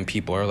mention it, then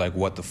people are like,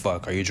 what the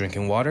fuck? Are you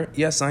drinking water?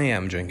 Yes, I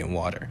am drinking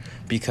water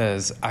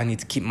because I need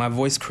to keep my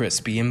voice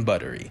crispy and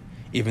buttery,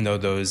 even though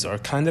those are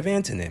kind of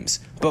antonyms,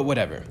 but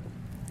whatever.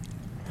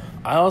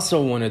 I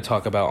also want to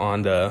talk about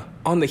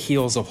on the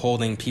heels of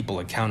holding people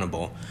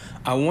accountable,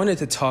 I wanted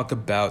to talk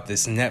about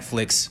this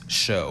Netflix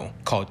show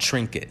called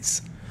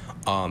Trinkets.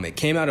 It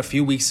came out a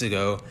few weeks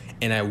ago,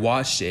 and I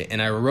watched it,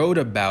 and I wrote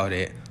about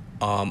it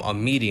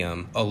on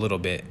Medium a little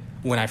bit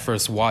when I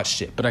first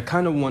watched it. But I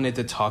kind of wanted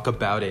to talk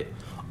about it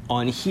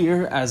on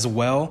here as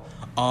well,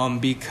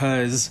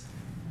 because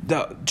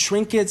the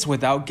Trinkets,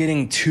 without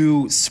getting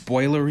too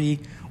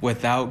spoilery,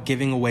 without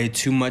giving away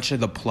too much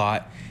of the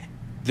plot,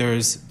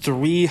 there's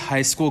 3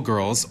 high school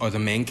girls, or the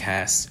main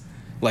cast,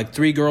 like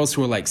 3 girls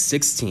who are like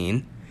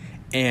 16,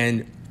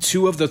 and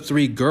 2 of the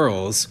 3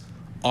 girls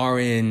are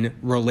in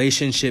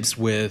relationships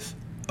with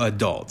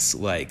adults,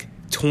 like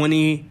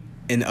 20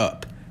 and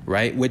up,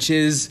 right? Which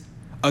is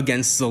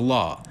against the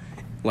law.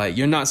 Like,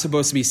 you're not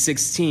supposed to be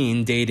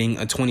 16 dating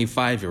a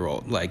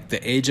 25-year-old. Like,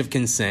 the age of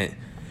consent,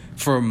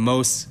 for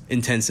most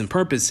intents and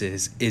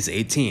purposes, is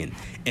 18.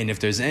 And if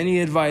there's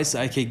any advice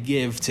I could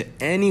give to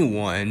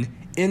anyone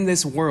in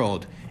this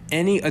world,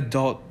 any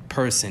adult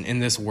person in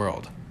this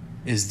world,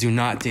 is do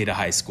not date a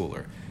high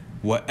schooler.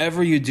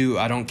 Whatever you do,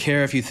 I don't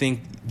care if you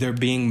think they're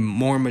being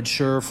more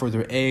mature for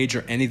their age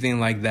or anything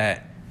like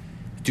that,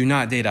 do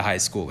not date a high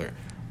schooler.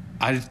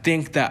 I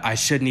think that I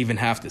shouldn't even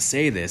have to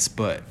say this,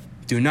 but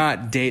do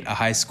not date a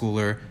high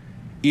schooler.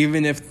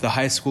 Even if the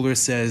high schooler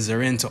says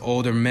they're into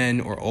older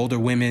men or older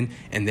women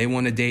and they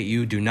want to date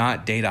you, do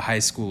not date a high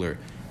schooler.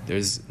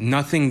 There's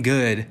nothing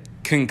good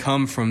can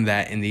come from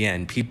that in the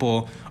end.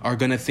 People are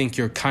going to think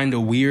you're kind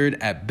of weird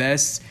at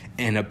best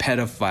and a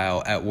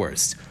pedophile at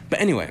worst. But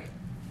anyway,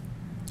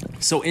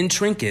 so in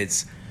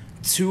Trinkets,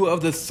 2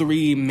 of the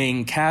 3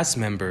 main cast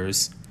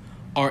members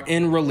are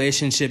in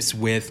relationships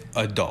with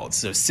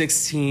adults. They're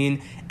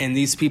 16, and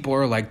these people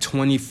are like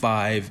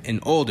 25 and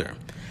older.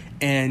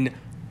 And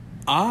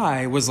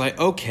I was like,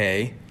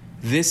 okay,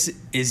 this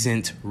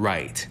isn't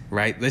right?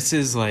 This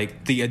is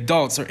like, the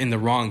adults are in the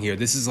wrong here.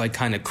 This is like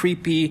kind of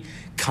creepy,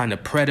 kind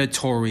of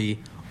predatory,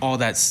 all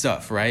that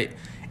stuff, right?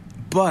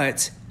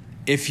 But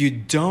if you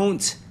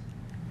don't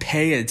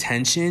pay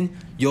attention,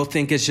 you'll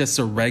think it's just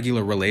a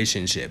regular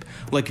relationship.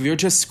 Like, if you're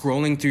just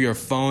scrolling through your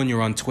phone,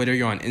 you're on Twitter,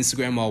 you're on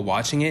Instagram while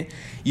watching it,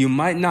 you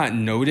might not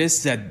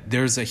notice that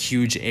there's a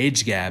huge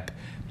age gap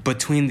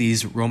between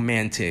these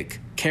romantic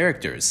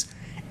characters.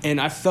 And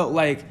I felt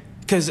like,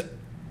 because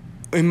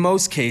in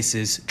most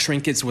cases,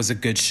 Trinkets was a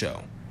good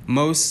show.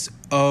 Most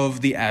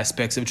of the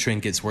aspects of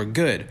Trinkets were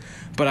good.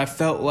 But I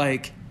felt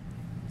like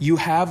you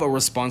have a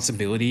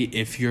responsibility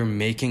if you're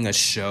making a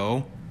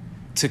show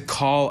to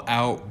call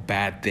out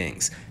bad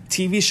things.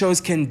 TV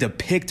shows can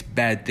depict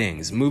bad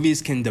things.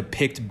 Movies can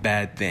depict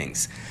bad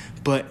things.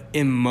 But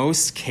in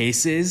most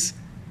cases,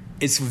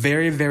 it's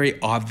very, very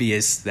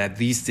obvious that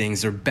these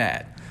things are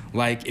bad.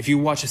 Like, if you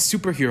watch a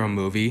superhero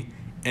movie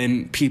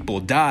and people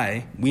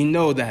die, we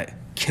know that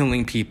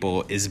killing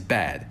people is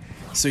bad.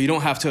 So you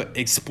don't have to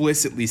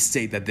explicitly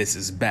state that this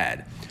is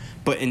bad.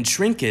 But in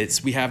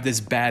Trinkets, we have this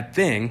bad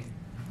thing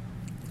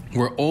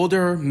where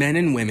older men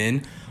and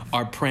women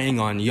are preying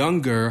on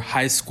younger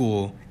high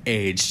school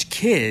aged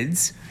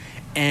kids,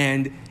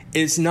 and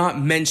it's not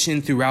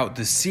mentioned throughout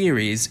the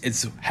series.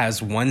 It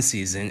has 1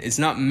 season. It's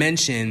not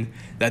mentioned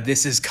that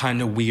this is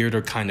kind of weird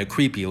or kind of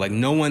creepy. Like,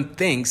 no one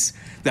thinks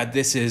that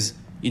this is,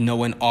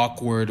 an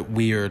awkward,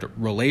 weird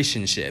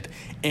relationship.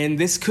 And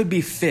this could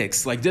be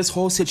fixed. Like, this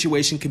whole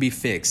situation could be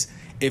fixed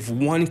if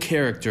one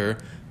character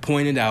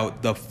pointed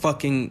out the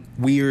fucking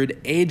weird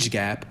age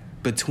gap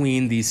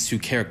between these 2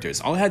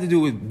 characters. All I had to do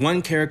with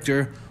one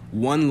character,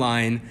 one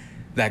line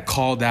that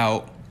called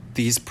out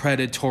these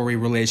predatory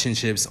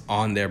relationships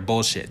on their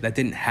bullshit. That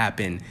didn't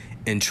happen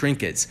in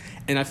Trinkets.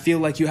 And I feel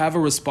like you have a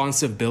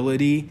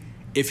responsibility,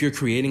 if you're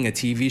creating a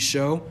TV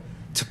show,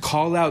 to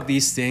call out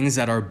these things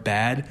that are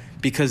bad,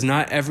 because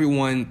not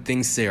everyone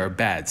thinks they are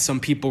bad. Some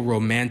people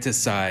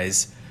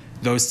romanticize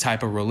those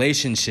type of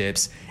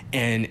relationships,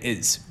 and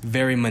it's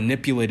very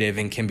manipulative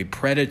and can be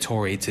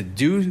predatory to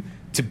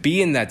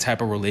be in that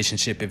type of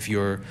relationship if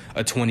you're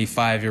a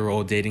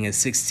 25-year-old dating a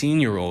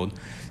 16-year-old.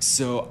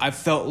 So I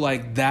felt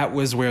like that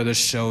was where the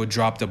show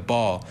dropped the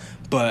ball.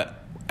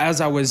 But as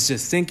I was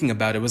just thinking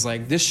about it, was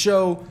like, this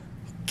show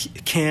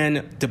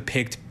can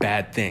depict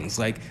bad things.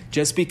 Like,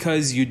 just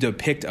because you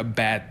depict a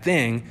bad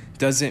thing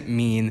doesn't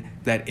mean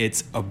that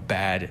it's a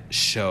bad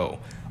show.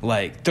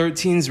 Like,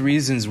 13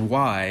 Reasons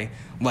Why,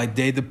 like,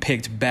 they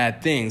depict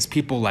bad things.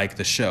 People like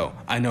the show.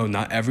 I know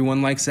not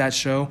everyone likes that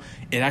show.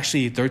 It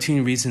actually,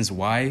 13 Reasons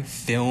Why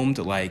filmed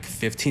like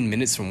 15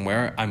 minutes from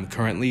where I'm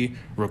currently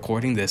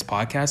recording this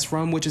podcast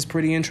from, which is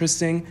pretty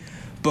interesting.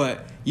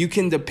 But you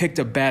can depict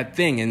a bad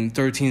thing, and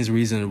 13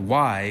 Reasons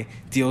Why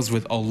deals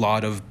with a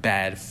lot of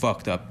bad,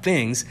 fucked up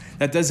things.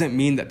 That doesn't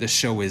mean that the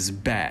show is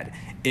bad.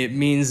 It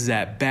means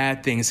that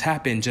bad things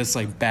happen just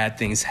like bad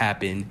things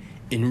happen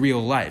in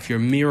real life. You're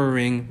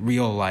mirroring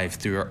real life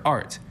through your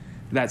art.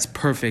 That's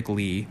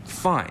perfectly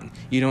fine.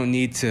 You don't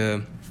need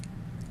to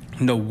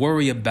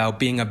worry about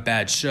being a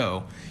bad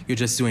show. You're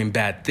just doing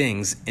bad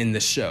things in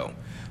the show.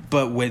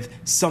 But with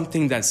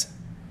something that's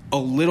a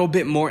little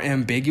bit more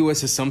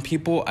ambiguous to some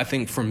people, I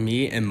think for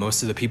me and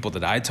most of the people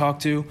that I talk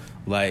to,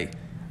 like,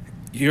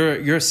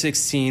 you're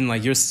 16,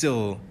 like, you're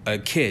still a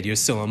kid, you're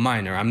still a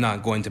minor. I'm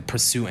not going to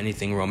pursue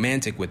anything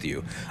romantic with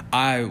you.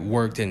 I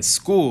worked in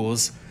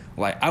schools,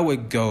 like, I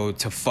would go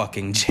to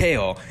fucking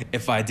jail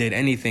if I did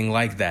anything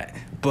like that.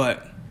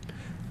 But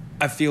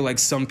I feel like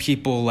some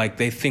people, like,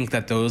 they think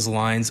that those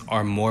lines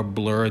are more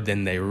blurred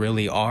than they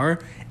really are,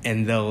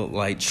 and they'll,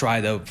 like,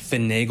 try to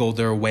finagle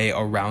their way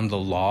around the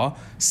law.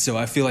 So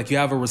I feel like you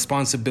have a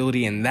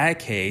responsibility in that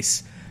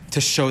case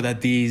to show that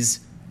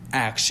these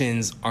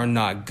actions are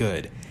not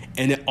good.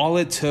 And all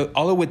it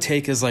would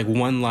take is, like,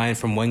 one line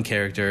from one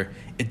character.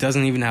 It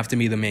doesn't even have to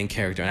be the main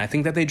character. And I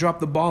think that they dropped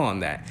the ball on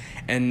that.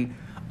 And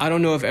I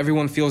don't know if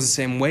everyone feels the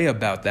same way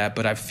about that,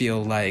 but I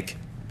feel like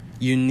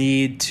you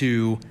need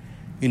to,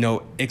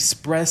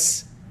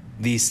 express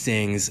these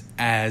things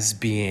as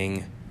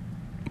being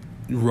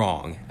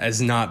wrong, as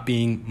not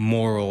being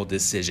moral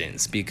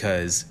decisions,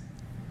 because,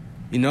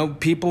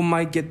 people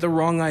might get the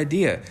wrong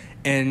idea.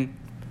 And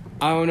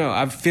I don't know,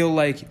 I feel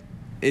like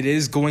it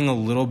is going a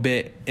little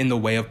bit in the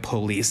way of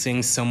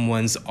policing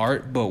someone's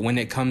art, but when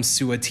it comes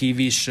to a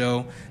TV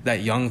show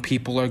that young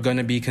people are going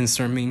to be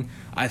consuming,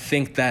 I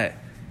think that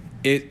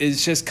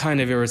it's just kind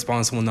of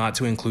irresponsible not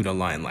to include a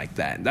line like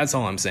that. That's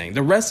all I'm saying.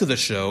 The rest of the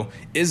show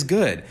is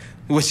good,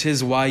 which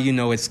is why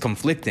it's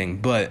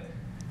conflicting. But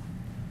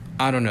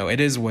I don't know. It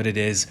is what it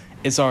is.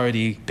 It's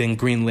already been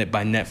greenlit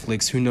by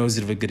Netflix. Who knows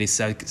if it'll get a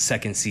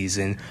second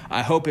season.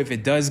 I hope if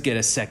it does get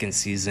a second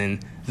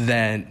season,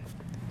 that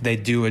they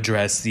do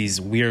address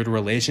these weird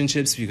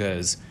relationships,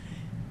 because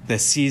the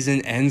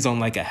season ends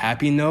on, like, a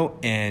happy note,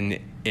 and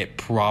it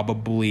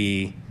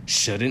probably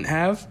shouldn't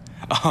have.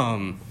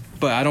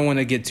 But I don't want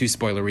to get too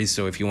spoilery,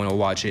 so if you want to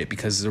watch it,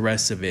 because the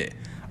rest of it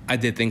I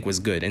did think was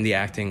good, and the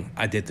acting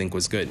I did think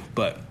was good,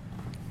 but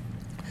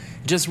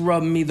just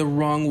rubbed me the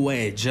wrong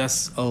way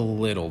just a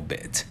little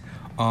bit.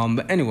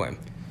 But anyway,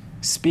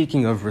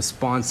 speaking of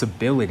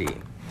responsibility,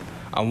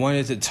 I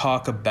wanted to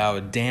talk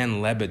about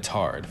Dan Le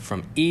Batard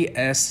from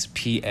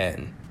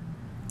ESPN.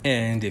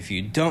 And if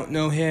you don't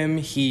know him,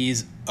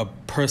 he's a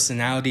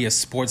personality, a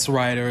sports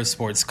writer, a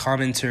sports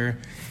commentator.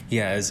 He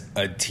has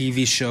a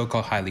TV show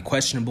called Highly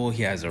Questionable.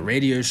 He has a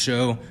radio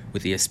show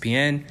with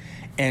ESPN.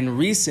 And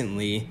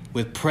recently,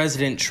 with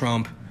President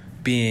Trump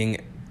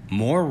being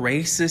more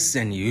racist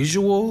than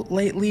usual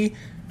lately,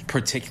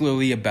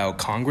 particularly about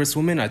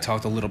Congresswomen, I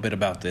talked a little bit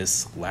about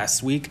this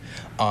last week,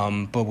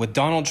 but with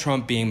Donald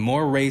Trump being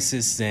more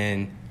racist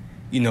than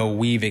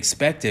we've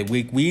expected.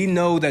 We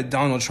know that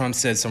Donald Trump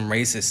said some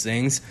racist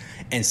things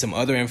and some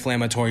other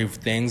inflammatory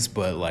things,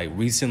 but, like,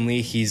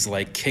 recently he's,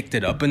 like, kicked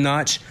it up a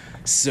notch.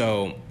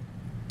 So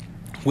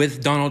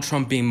with Donald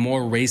Trump being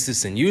more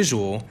racist than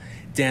usual,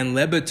 Dan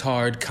Le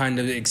Batard kind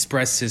of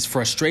expressed his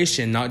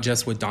frustration, not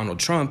just with Donald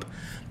Trump,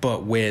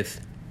 but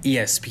with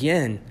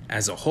ESPN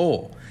as a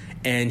whole.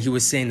 And he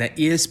was saying that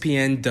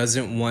ESPN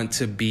doesn't want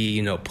to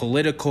be,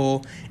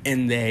 political,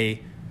 and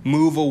they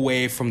move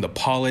away from the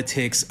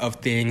politics of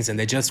things, and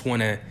they just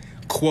want to,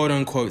 quote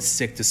unquote,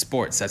 stick to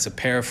sports. That's a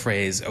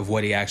paraphrase of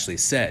what he actually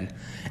said.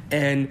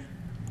 And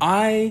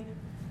and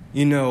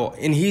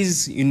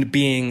he's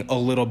being a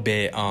little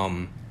bit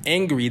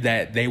angry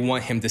that they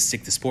want him to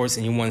stick to sports,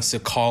 and he wants to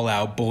call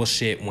out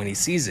bullshit when he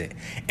sees it.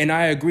 And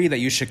I agree that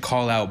you should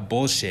call out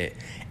bullshit.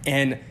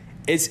 And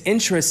it's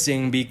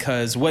interesting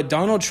because what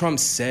Donald Trump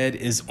said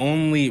is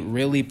only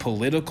really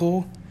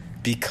political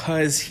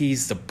because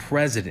he's the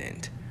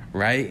president,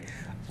 right?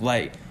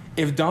 Like,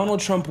 if Donald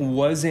Trump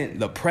wasn't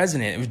the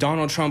president, if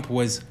Donald Trump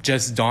was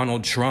just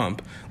Donald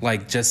Trump,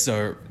 like just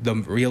the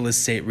real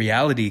estate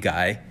reality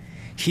guy,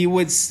 he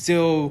would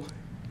still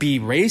be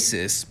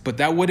racist, but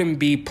that wouldn't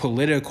be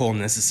political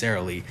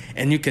necessarily,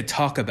 and you could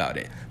talk about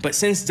it. But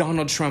since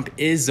Donald Trump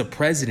is the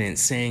president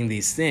saying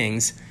these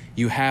things,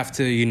 you have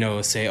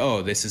to, say,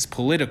 oh, this is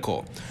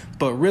political.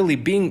 But really,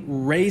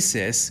 being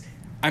racist,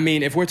 I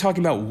mean, if we're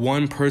talking about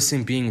one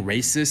person being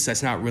racist,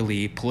 that's not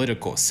really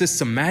political.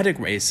 Systematic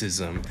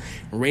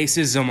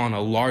racism on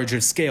a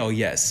larger scale,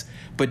 yes.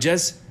 But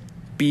just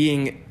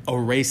being a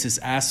racist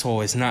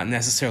asshole is not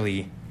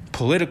necessarily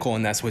political,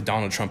 and that's what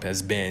Donald Trump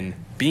has been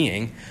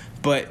being.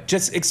 but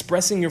just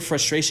expressing your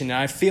frustration. And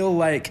I feel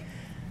like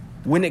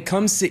when it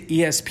comes to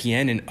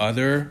ESPN and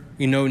other,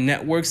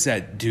 networks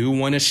that do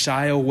want to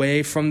shy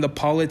away from the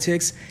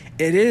politics,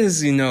 it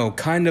is,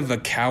 kind of a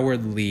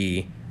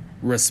cowardly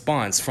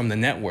response from the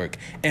network.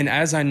 And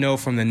as I know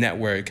from the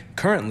network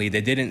currently,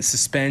 they didn't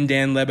suspend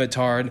Dan Le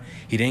Batard.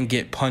 He didn't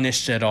get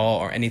punished at all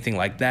or anything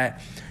like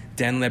that.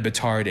 Dan Le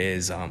Batard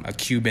is a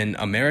Cuban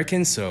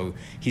American, so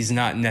he's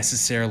not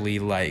necessarily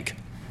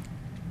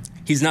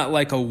he's not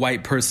like a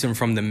white person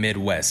from the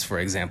Midwest, for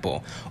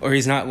example, or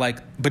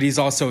but he's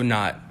also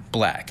not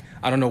black.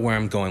 I don't know where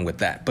I'm going with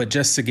that, but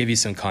just to give you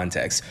some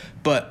context.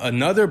 But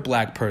another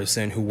black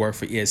person who worked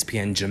for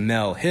ESPN,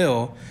 Jemele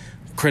Hill,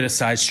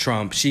 criticized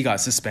Trump. She got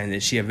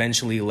suspended. She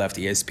eventually left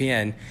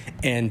ESPN,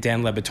 and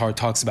Dan Le Batard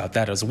talks about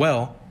that as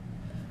well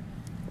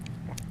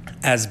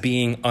as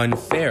being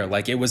unfair.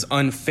 Like, it was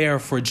unfair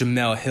for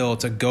Jemele Hill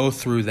to go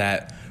through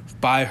that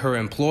by her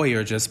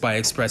employer just by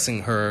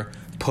expressing her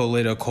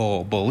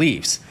political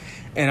beliefs.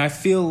 And I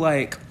feel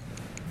like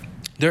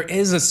there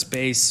is a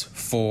space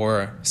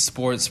for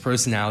sports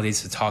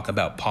personalities to talk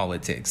about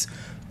politics,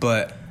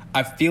 but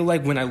I feel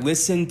like when I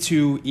listen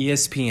to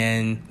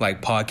ESPN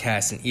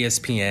podcasts and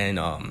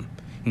ESPN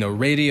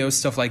radio,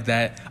 stuff like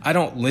that, I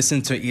don't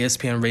listen to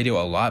ESPN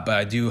radio a lot, but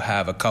I do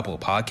have a couple of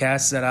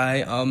podcasts that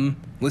I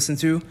listen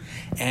to.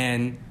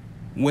 And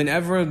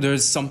whenever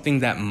there's something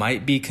that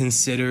might be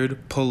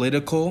considered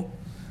political,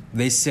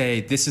 they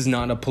say, this is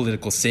not a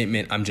political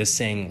statement, I'm just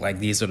saying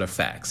these are the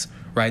facts,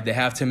 right? They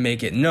have to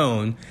make it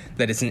known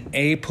that it's an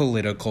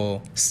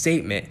apolitical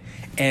statement.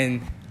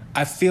 And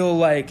I feel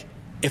like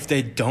if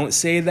they don't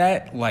say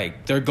that,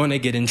 they're going to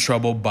get in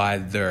trouble by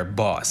their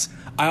boss.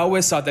 I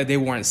always thought that they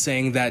weren't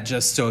saying that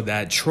just so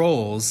that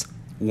trolls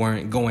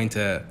weren't going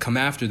to come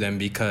after them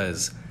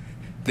because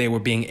they were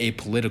being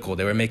apolitical.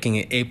 They were making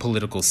an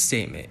apolitical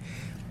statement.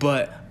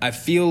 But I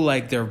feel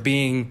like they're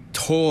being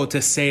told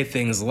to say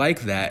things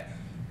like that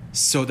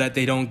so that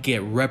they don't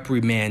get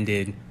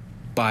reprimanded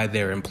by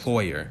their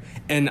employer.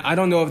 And I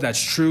don't know if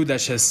that's true.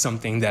 That's just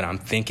something that I'm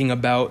thinking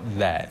about,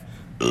 that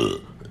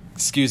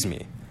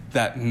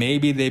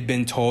maybe they've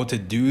been told to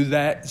do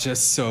that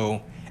just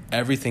so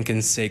everything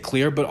can stay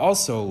clear. But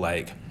also,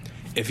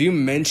 if you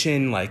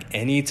mention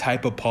any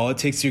type of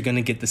politics, you're going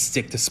to get the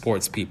stick to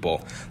sports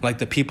people.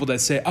 The people that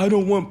say, I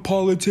don't want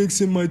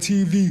politics in my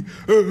TV.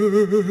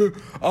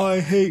 I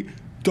hate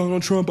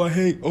Donald Trump. I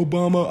hate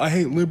Obama. I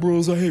hate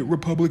liberals. I hate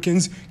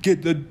Republicans.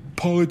 Get the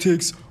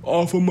politics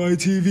off of my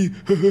TV.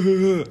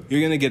 You're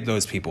going to get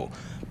those people.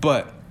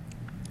 But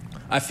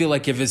I feel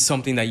like if it's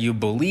something that you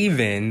believe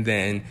in,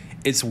 then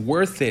it's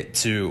worth it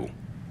to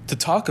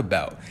talk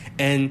about.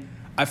 And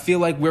I feel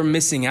like we're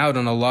missing out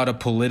on a lot of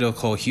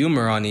political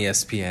humor on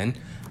ESPN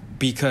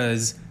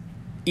because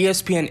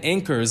ESPN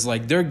anchors,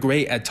 they're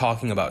great at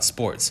talking about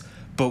sports,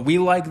 but we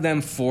like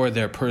them for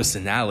their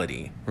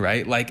personality,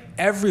 right?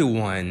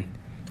 Everyone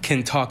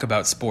can talk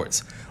about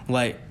sports.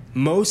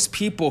 Most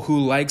people who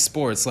like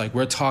sports,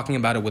 we're talking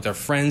about it with our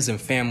friends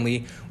and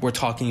family. We're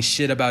talking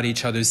shit about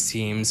each other's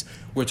teams.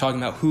 We're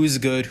talking about who's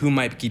good, who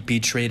might be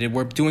traded.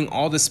 We're doing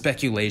all the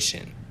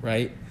speculation,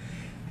 right?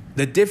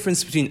 The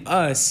difference between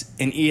us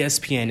and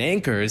ESPN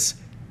anchors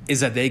is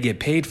that they get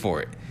paid for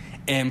it.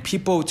 And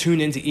people tune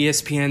into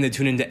ESPN, they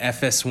tune into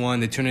FS1,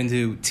 they tune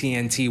into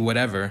TNT,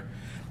 whatever,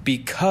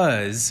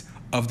 because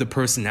of the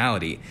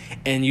personality.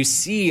 And you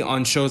see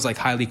on shows like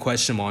Highly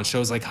Questionable, on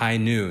shows like High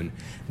Noon,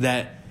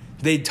 that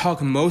they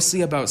talk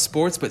mostly about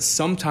sports, but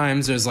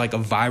sometimes there's a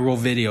viral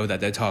video that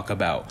they talk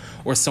about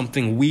or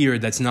something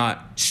weird that's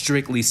not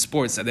strictly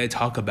sports that they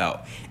talk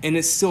about. And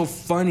it's still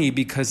funny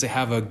because they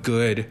have a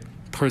good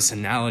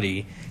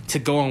personality to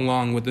go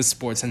along with the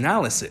sports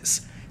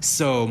analysis.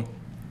 So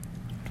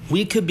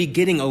we could be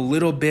getting a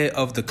little bit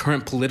of the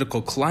current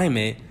political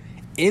climate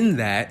in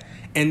that.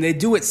 And they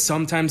do it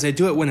sometimes. They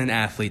do it when an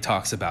athlete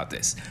talks about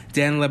this.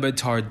 Dan Le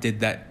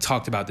Batard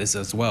talked about this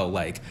as well.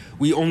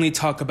 We only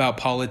talk about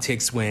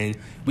politics when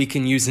we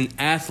can use an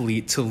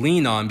athlete to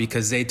lean on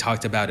because they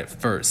talked about it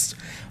first.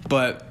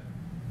 But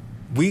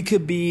we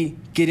could be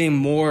getting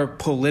more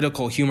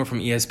political humor from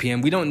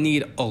ESPN. We don't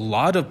need a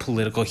lot of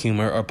political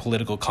humor or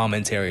political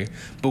commentary,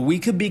 but we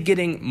could be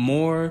getting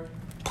more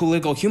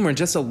political humor,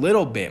 just a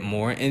little bit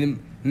more,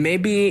 and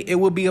maybe it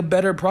will be a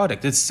better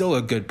product. It's still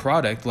a good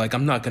product.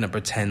 I'm not going to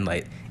pretend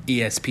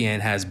ESPN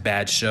has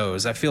bad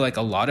shows. I feel like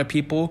a lot of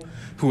people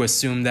who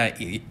assume that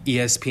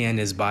ESPN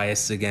is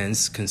biased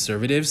against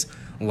conservatives,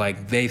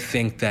 they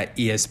think that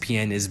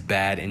ESPN is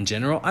bad in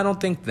general. I don't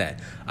think that.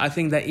 I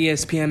think that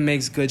ESPN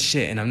makes good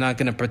shit, and I'm not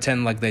going to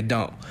pretend like they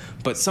don't.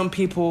 But some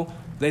people,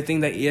 they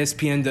think that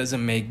ESPN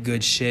doesn't make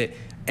good shit,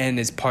 and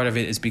part of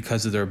it is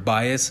because of their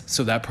bias,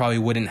 so that probably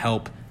wouldn't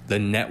help the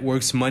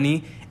network's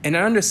money. And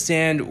I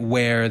understand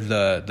where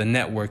the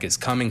network is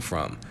coming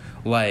from.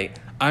 I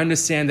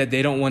understand that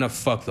they don't want to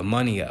fuck the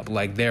money up.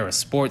 They're a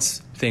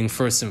sports thing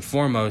first and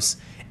foremost,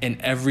 and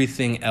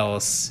everything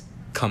else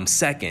comes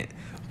second.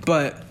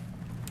 But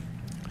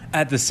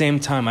at the same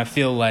time, I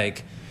feel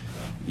like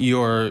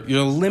you're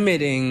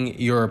limiting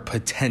your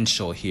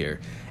potential here.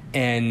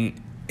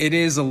 And it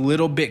is a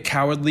little bit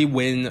cowardly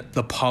when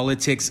the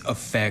politics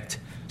affect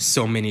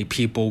so many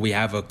people. We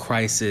have a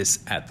crisis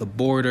at the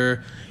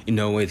border,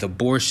 with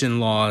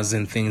abortion laws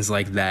and things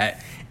like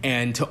that.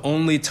 And to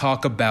only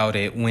talk about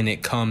it when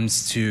it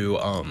comes to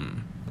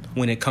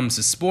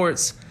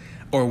sports,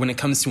 or when it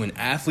comes to an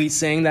athlete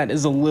saying that,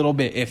 is a little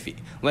bit iffy.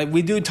 Like,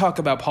 we do talk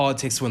about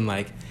politics when,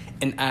 like,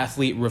 an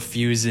athlete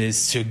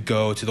refuses to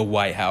go to the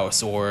White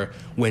House, or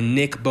when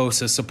Nick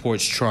Bosa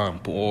supports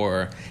Trump,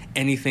 or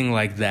anything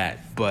like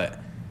that. But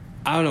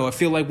I don't know, I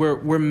feel like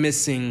we're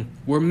missing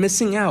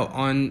out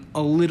on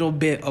a little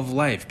bit of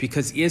life,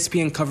 because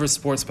ESPN covers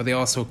sports, but they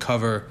also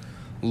cover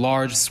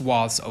large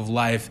swaths of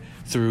life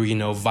through,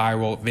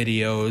 viral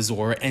videos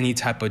or any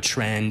type of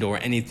trend or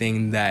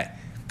anything that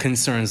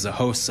concerns the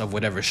hosts of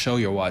whatever show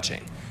you're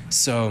watching.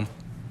 So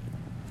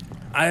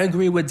I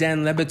agree with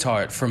Dan Le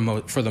Batard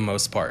for the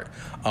most part.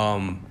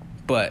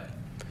 But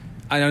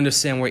I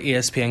understand where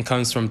ESPN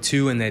comes from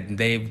too, and that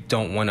they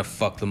don't want to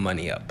fuck the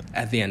money up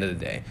at the end of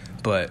the day.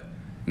 But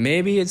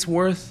maybe it's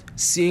worth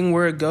seeing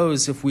where it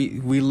goes if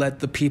we let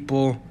the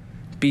people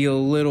be a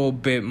little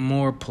bit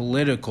more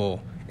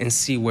political and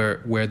see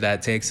where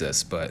that takes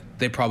us. But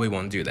they probably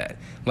won't do that.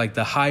 Like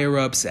the higher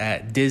ups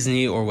at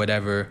Disney or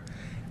whatever,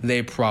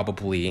 they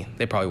probably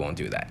won't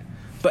do that.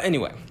 But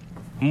anyway,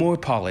 more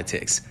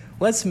politics.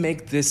 Let's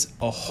make this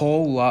a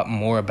whole lot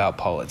more about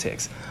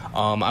politics.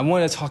 I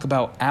want to talk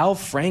about Al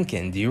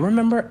Franken. Do you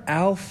remember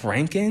Al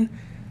Franken?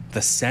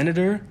 The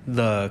senator,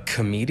 the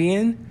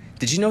comedian?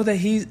 Did you know that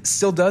he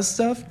still does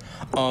stuff?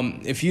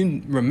 If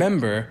you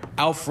remember,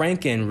 Al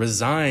Franken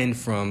resigned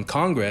from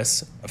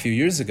Congress a few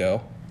years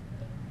ago.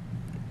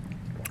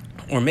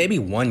 Or maybe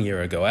 1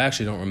 year ago. I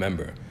actually don't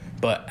remember.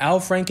 But Al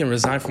Franken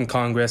resigned from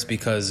Congress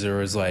because there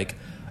was like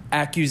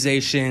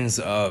accusations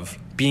of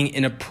being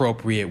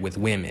inappropriate with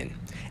women.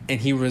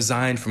 And he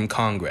resigned from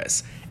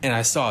Congress. And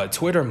I saw a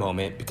Twitter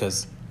moment,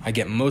 because I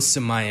get most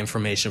of my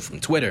information from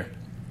Twitter.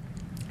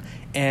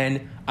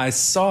 And I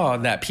saw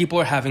that people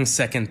are having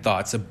second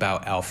thoughts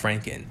about Al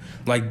Franken.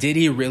 Like, did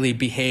he really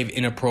behave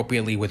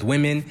inappropriately with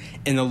women?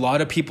 And a lot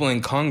of people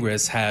in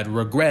Congress had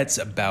regrets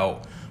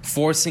about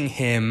forcing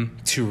him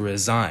to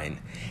resign.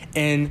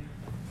 And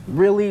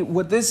really,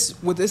 what this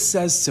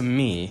says to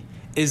me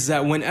is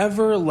that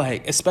whenever,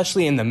 like,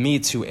 especially in the Me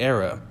Too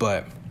era,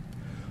 but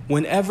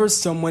whenever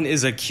someone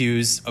is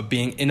accused of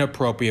being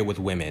inappropriate with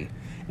women,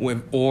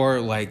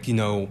 or like,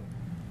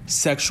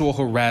 sexual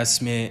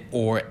harassment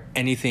or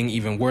anything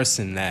even worse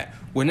than that,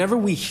 whenever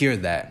we hear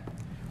that,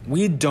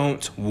 we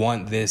don't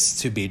want this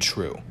to be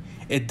true.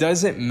 It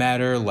doesn't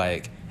matter,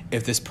 like,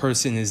 if this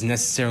person is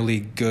necessarily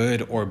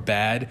good or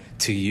bad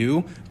to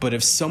you, but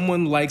if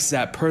someone likes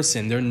that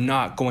person, they're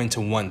not going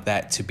to want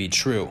that to be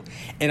true.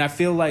 And I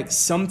feel like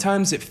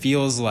sometimes it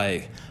feels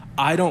like,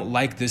 I don't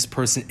like this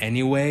person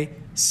anyway,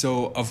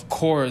 so of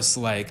course,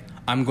 like,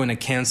 I'm going to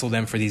cancel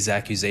them for these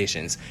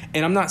accusations.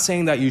 And I'm not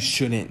saying that you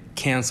shouldn't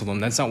cancel them.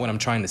 That's not what I'm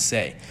trying to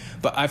say.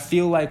 But I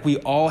feel like we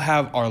all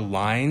have our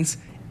lines,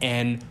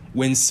 and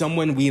when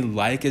someone we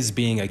like is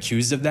being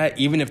accused of that,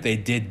 even if they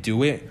did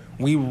do it,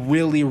 we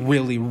really,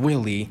 really,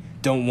 really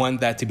don't want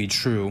that to be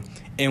true.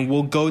 And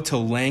we'll go to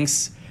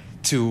lengths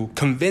to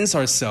convince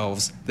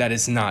ourselves that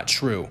it's not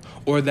true,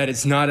 or that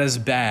it's not as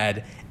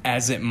bad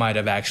as it might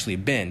have actually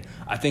been.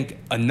 I think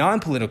a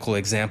non-political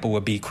example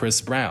would be Chris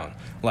Brown.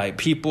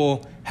 Like,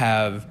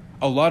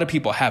 a lot of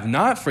people have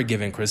not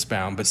forgiven Chris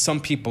Brown, but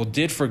some people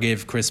did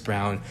forgive Chris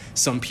Brown.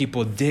 Some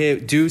people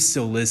do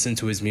still listen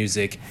to his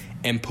music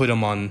and put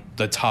him on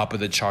the top of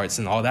the charts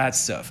and all that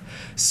stuff.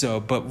 So,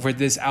 but for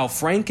this Al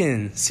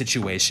Franken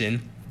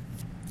situation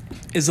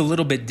is a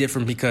little bit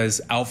different,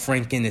 because Al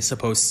Franken is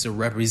supposed to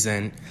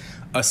represent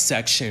a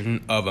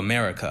section of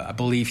America. I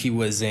believe he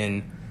was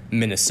in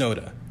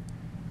Minnesota.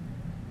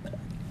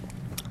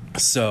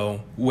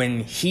 So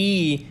when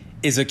he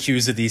is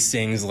accused of these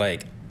things,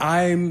 like,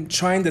 I'm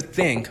trying to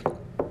think,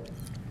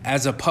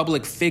 as a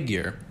public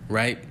figure,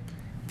 right,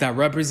 that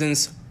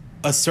represents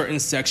a certain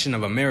section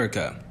of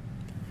America,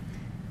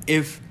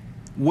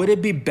 would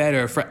it be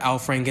better for Al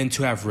Franken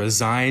to have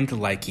resigned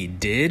like he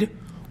did,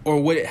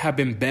 or would it have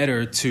been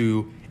better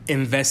to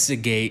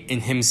investigate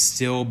and him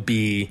still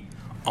be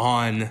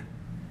in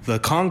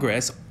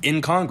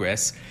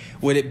Congress?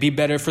 Would it be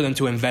better for them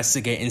to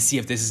investigate and see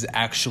if this is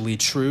actually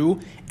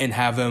true and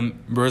have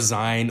him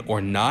resign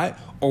or not?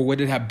 Or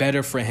would it have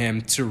better for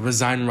him to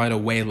resign right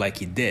away like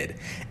he did?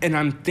 And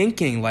I'm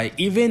thinking, like,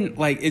 even,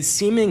 like, it's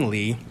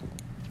seemingly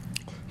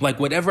like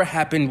whatever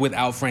happened with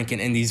Al Franken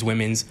and these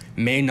women's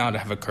may not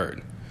have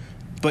occurred.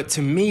 But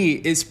to me,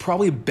 it's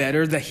probably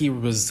better that he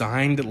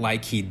resigned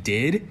like he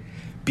did,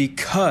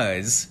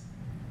 because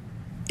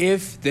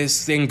if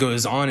this thing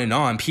goes on and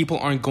on, people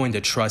aren't going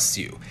to trust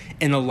you.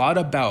 And a lot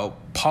about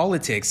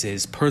politics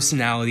is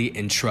personality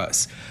and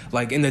trust.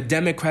 Like in the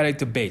Democratic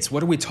debates,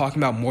 what are we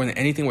talking about more than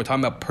anything? We're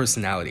talking about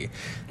personality.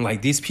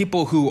 Like these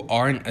people who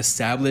aren't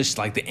established,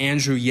 like the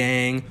Andrew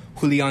Yang,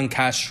 Julian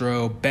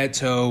Castro,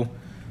 Beto,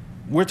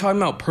 we're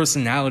talking about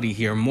personality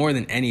here more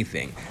than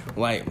anything.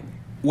 Like,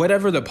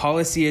 whatever the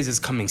policy is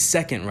coming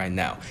second right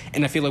now.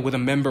 And I feel like with a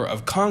member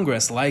of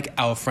Congress like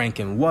Al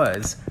Franken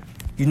was,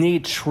 you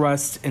need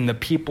trust in the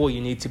people.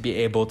 You need to be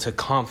able to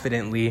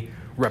confidently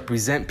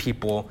represent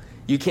people.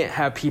 You can't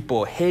have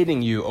people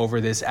hating you over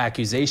this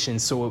accusation.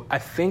 So I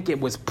think it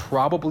was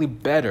probably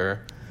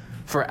better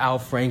for Al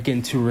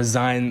Franken to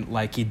resign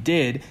like he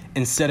did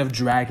instead of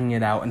dragging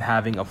it out and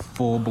having a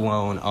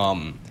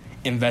full-blown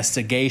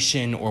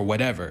investigation or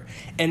whatever.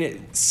 And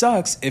it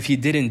sucks if he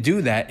didn't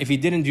do that, if he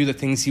didn't do the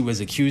things he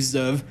was accused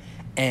of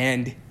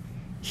and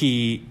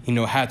he,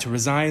 had to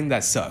resign.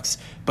 That sucks.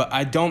 But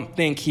I don't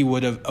think he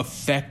would have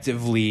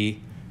effectively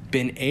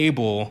been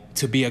able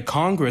to be a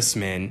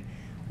congressman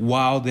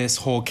while this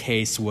whole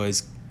case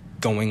was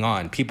going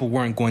on. People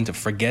weren't going to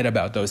forget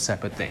about those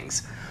type of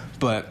things.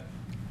 But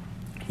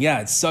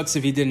yeah, it sucks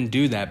if he didn't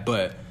do that.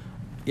 But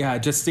yeah, I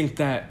just think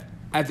that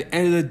at the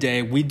end of the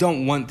day, we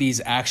don't want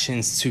these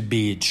actions to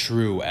be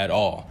true at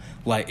all.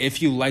 Like,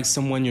 if you like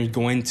someone, you're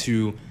going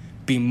to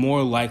be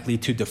more likely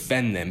to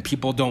defend them.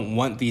 People don't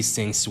want these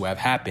things to have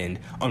happened.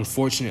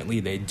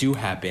 Unfortunately, they do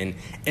happen.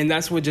 And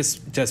that's what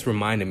just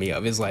reminded me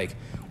of, is like,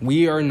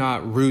 we are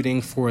not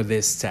rooting for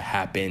this to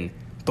happen.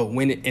 But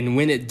when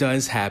it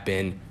does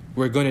happen,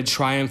 we're going to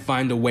try and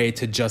find a way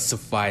to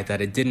justify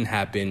that it didn't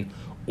happen,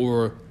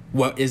 or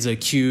what is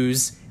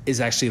accused is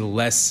actually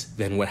less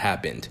than what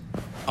happened.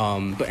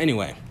 But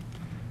anyway,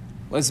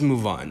 let's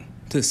move on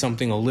to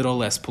something a little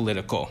less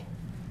political.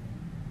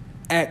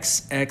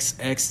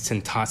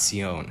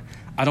 XXXTentacion.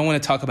 I don't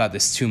want to talk about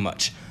this too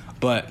much,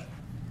 but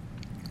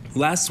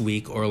last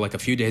week, or like a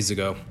few days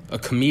ago, a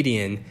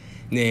comedian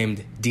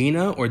named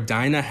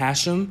Dinah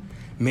Hashem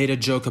made a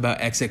joke about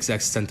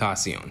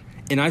XXXTentacion.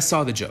 And I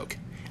saw the joke.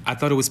 I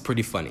thought it was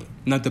pretty funny.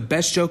 Not the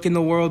best joke in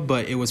the world,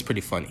 but it was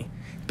pretty funny.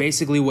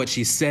 Basically, what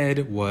she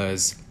said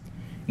was,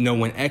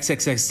 when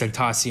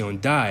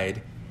XXXTentacion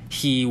died,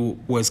 he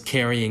was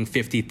carrying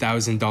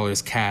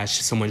 $50,000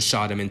 cash. Someone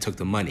shot him and took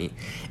the money.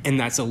 And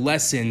that's a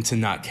lesson to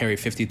not carry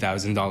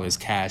 $50,000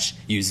 cash,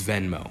 use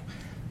Venmo.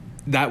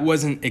 That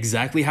wasn't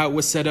exactly how it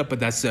was set up, but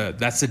that's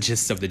the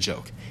gist of the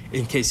joke,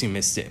 in case you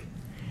missed it.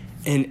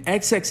 And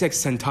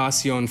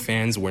XXXTentacion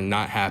fans were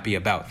not happy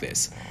about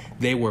this.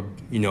 They were,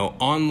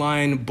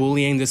 online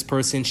bullying this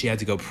person. She had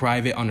to go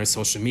private on her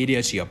social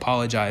media. She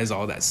apologized,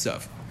 all that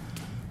stuff.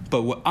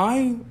 But what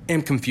I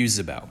am confused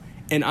about,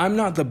 and I'm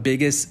not the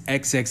biggest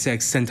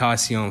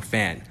XXXTentacion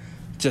fan,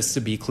 just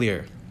to be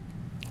clear.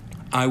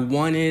 I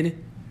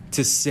wanted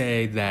to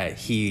say that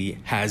he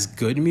has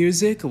good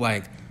music.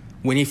 Like,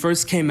 when he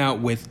first came out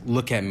with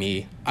Look at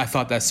Me, I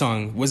thought that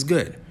song was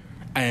good.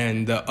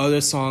 And the other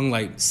song,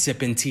 like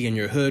Sippin' Tea in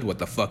Your Hood, What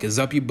the Fuck Is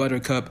Up, You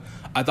Buttercup,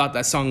 I thought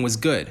that song was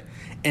good.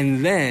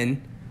 And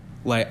then,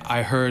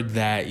 I heard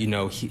that,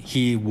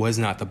 he was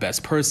not the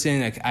best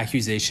person,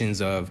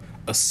 accusations of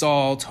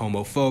assault,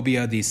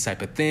 homophobia, these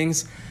type of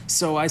things.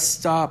 So I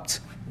stopped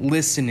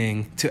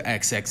listening to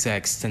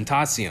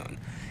XXXTentacion.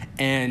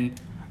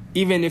 And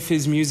even if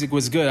his music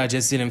was good, I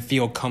just didn't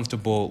feel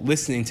comfortable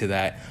listening to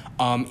that.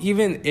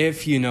 Even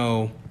if,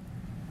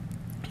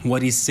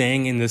 what he's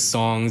saying in the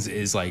songs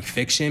is like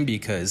fiction,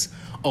 because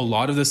a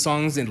lot of the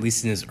songs, at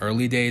least in his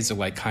early days, are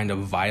like kind of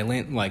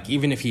violent. Like,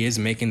 even if he is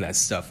making that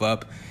stuff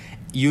up,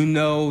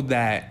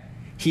 that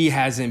he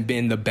hasn't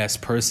been the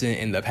best person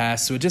in the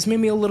past. So it just made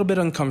me a little bit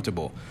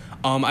uncomfortable.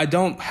 I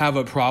don't have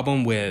a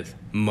problem with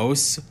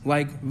most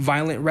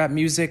violent rap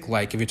music.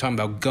 Like, if you're talking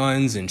about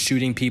guns and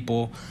shooting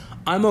people,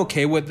 I'm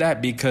okay with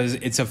that because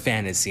it's a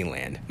fantasy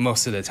land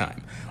most of the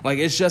time. Like,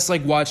 it's just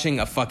like watching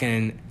a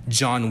fucking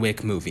John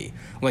Wick movie.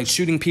 Like,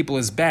 shooting people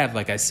is bad,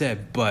 like I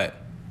said, but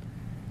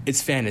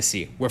it's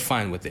fantasy. We're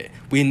fine with it.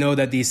 We know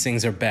that these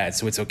things are bad,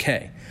 so it's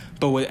okay.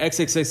 But with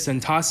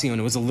XXXTentacion,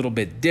 it was a little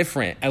bit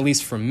different, at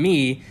least for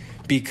me,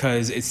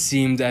 because it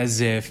seemed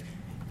as if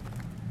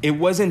it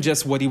wasn't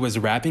just what he was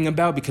rapping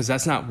about, because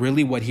that's not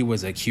really what he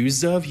was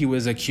accused of. He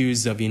was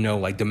accused of,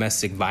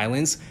 domestic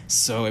violence.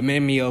 So it made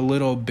me a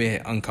little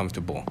bit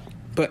uncomfortable.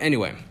 But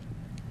anyway,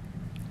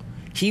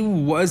 he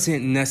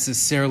wasn't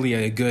necessarily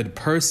a good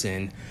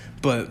person,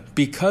 but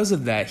because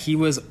of that, he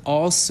was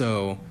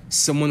also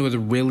someone with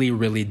really,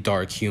 really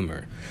dark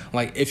humor.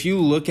 Like, if you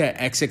look at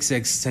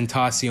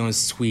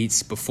XXXTentacion's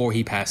tweets before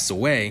he passed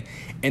away,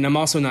 and I'm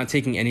also not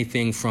taking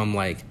anything from,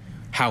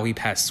 how he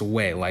passed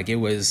away. It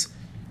was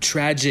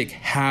tragic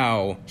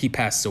how he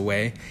passed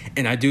away.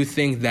 And I do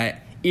think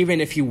that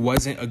even if he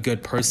wasn't a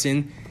good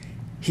person,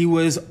 he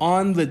was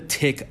on the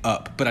tick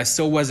up, but I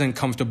still wasn't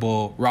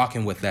comfortable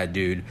rocking with that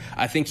dude.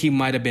 I think he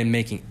might have been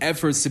making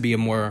efforts to be a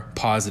more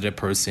positive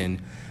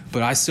person,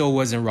 but I still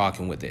wasn't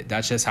rocking with it.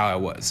 That's just how I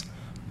was.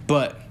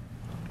 But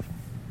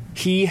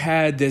he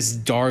had this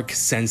dark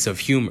sense of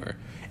humor.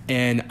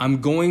 And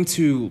I'm going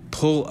to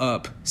pull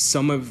up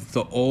some of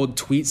the old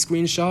tweet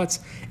screenshots.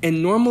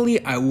 And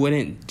normally I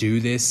wouldn't do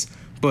this,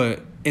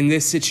 but in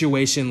this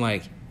situation,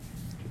 I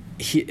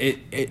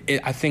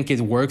think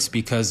it works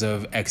because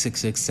of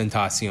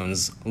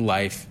XXXTentacion's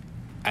life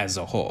as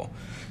a whole.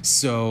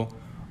 So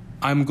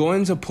I'm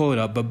going to pull it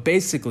up, but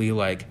basically,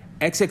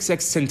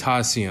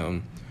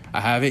 XXXTentacion, I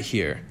have it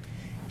here.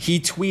 He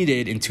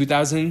tweeted in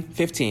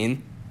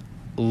 2015,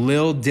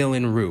 Lil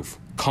Dylan Roof,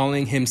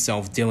 calling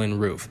himself Dylan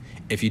Roof.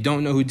 If you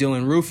don't know who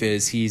Dylan Roof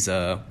is, he's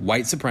a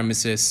white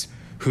supremacist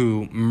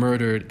who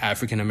murdered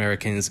African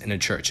Americans in a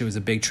church. It was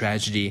a big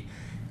tragedy.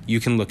 You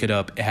can look it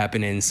up. It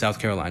happened in South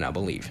Carolina, I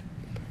believe.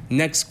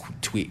 Next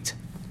tweet.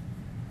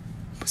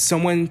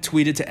 Someone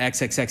tweeted to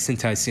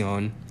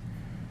XXXTentacion,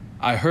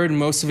 I heard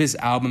most of his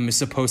album is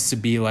supposed to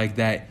be like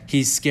that.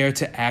 He's scared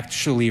to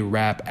actually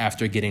rap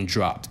after getting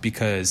dropped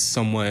because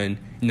someone,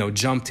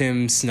 jumped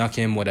him, snuck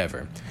him,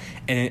 whatever.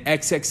 And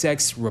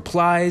XXX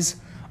replies,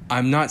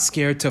 I'm not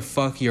scared to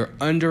fuck your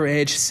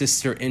underage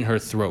sister in her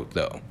throat,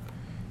 though.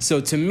 So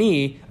to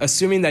me,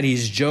 assuming that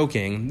he's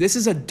joking, this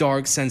is a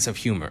dark sense of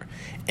humor.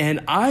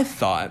 And I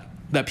thought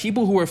that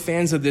people who were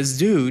fans of this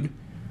dude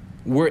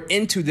were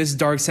into this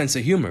dark sense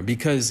of humor,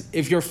 because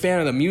if you're a fan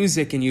of the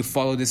music and you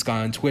follow this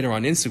guy on Twitter,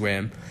 on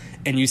Instagram,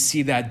 and you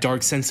see that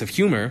dark sense of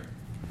humor,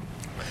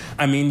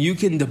 I mean, you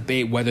can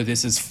debate whether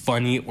this is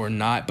funny or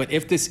not, but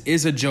if this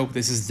is a joke,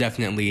 this is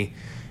definitely,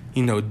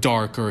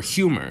 dark or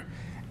humor.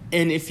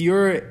 And if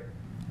you're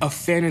a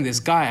fan of this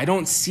guy,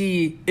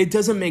 it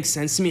doesn't make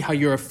sense to me how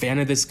you're a fan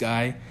of this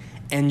guy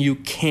and you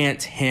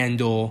can't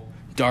handle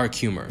dark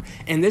humor.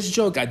 And this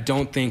joke, I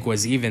don't think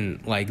was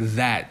even like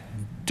that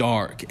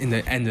dark in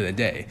the end of the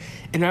day.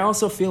 And I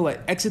also feel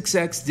like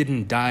XXX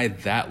didn't die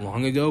that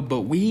long ago,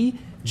 but we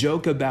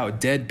joke about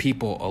dead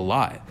people a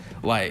lot.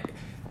 Like,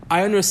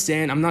 I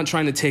understand, I'm not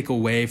trying to take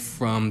away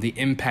from the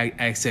impact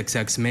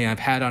XXX may have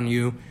had on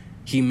you.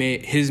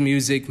 His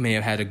music may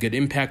have had a good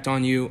impact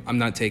on you. I'm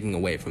not taking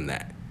away from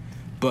that.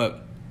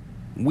 But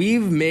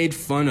we've made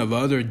fun of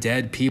other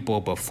dead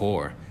people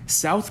before.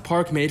 South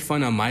Park made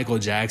fun of Michael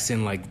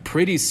Jackson like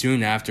pretty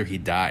soon after he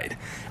died.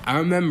 I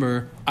don't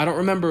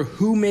remember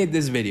who made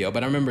this video,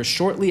 but I remember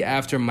shortly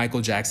after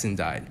Michael Jackson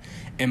died.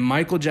 And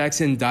Michael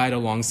Jackson died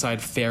alongside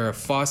Farrah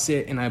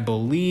Fawcett, and I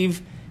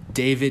believe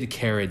David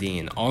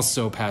Carradine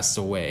also passed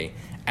away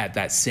at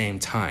that same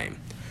time,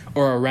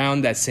 or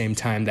around that same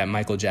time that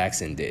Michael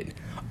Jackson did.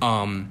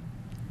 And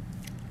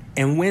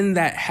when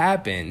that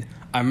happened,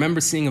 I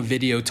remember seeing a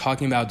video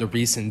talking about the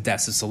recent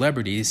deaths of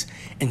celebrities,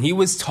 and he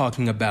was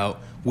talking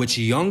about which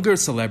younger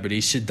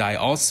celebrities should die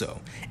also.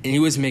 And he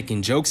was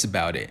making jokes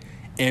about it.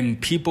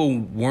 And people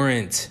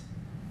weren't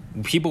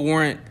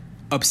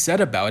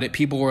upset about it.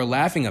 People were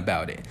laughing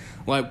about it.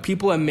 Like,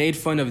 people have made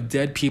fun of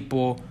dead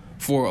people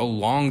for a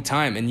long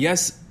time. And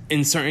yes,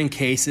 in certain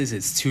cases,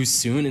 it's too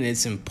soon and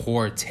it's in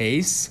poor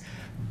taste.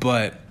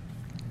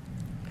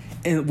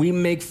 And we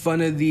make fun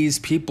of these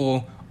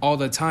people all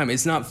the time.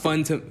 It's not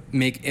fun to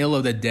make ill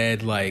of the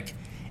dead, like,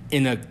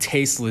 in a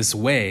tasteless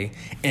way.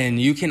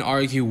 And you can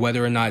argue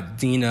whether or not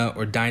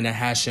Dinah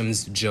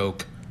Hashem's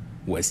joke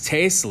was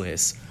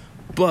tasteless,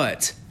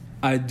 but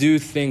I do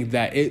think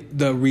that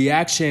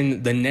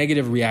the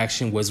negative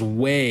reaction was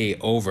way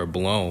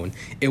overblown.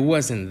 It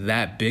wasn't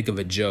that big of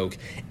a joke.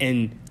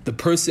 And the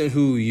person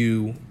who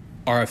you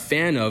are a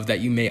fan of, that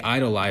you may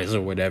idolize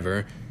or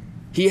whatever,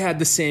 he had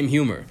the same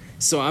humor.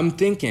 So I'm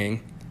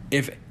thinking,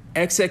 if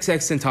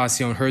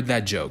XXXTentacion heard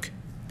that joke,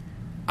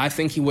 I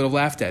think he would have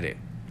laughed at it.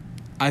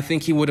 I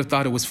think he would have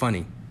thought it was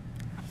funny.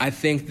 I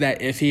think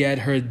that if he had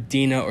heard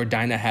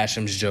Dinah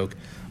Hashem's joke,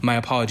 my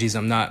apologies,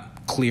 I'm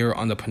not clear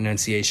on the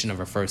pronunciation of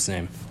her first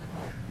name,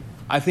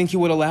 I think he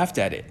would have laughed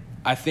at it.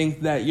 I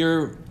think that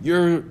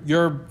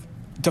you're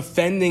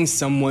defending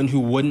someone who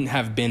wouldn't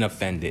have been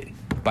offended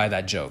by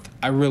that joke.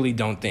 I really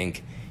don't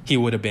think he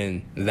would have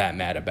been that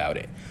mad about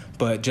it.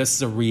 But just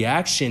the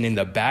reaction and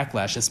the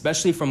backlash,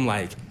 especially from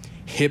like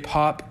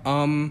hip-hop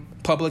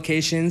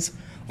publications,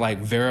 like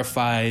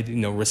verified,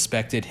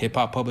 respected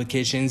hip-hop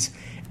publications.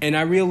 And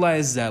I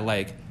realized that,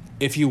 like,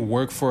 if you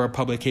work for a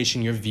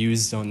publication, your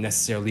views don't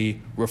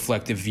necessarily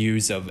reflect the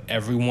views of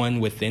everyone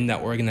within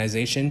that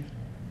organization.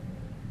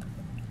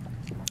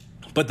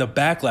 But the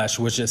backlash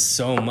was just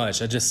so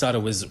much. I just thought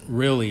it was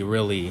really,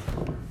 really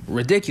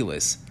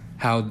ridiculous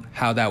how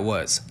that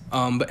was.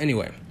 But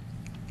anyway,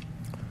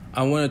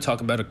 I want to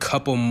talk about a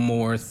couple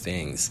more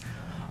things.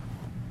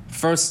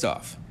 First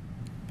off,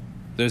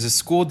 there's a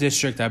school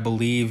district, I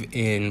believe,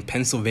 in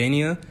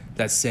Pennsylvania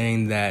that's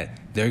saying that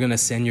they're going to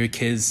send your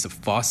kids to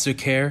foster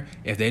care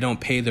if they don't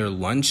pay their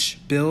lunch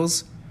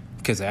bills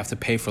because they have to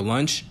pay for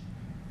lunch.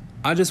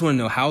 I just want to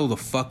know, how the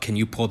fuck can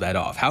you pull that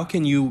off? How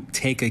can you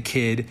take a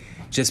kid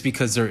just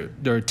because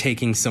they're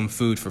taking some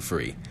food for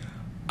free?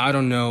 I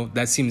don't know.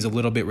 That seems a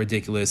little bit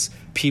ridiculous.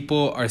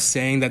 People are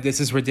saying that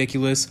this is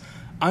ridiculous.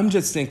 I'm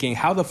just thinking,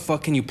 how the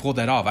fuck can you pull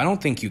that off? I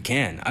don't think you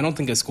can. I don't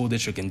think a school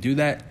district can do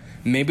that.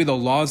 Maybe the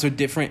laws are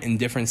different in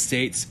different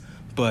states,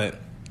 but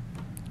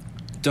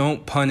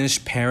don't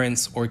punish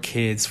parents or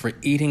kids for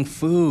eating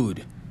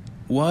food.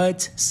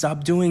 What?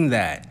 Stop doing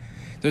that.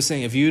 They're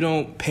saying if you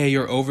don't pay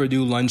your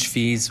overdue lunch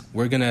fees,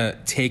 we're going to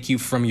take you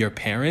from your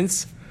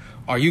parents?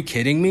 Are you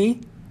kidding me?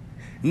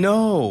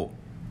 No.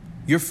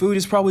 Your food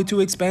is probably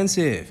too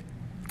expensive.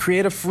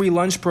 Create a free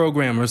lunch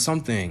program or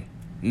something.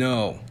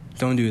 No,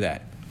 don't do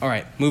that. All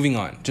right, moving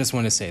on. Just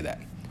want to say that.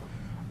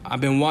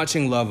 I've been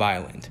watching Love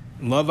Island.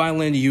 Love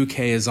Island UK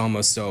is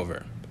almost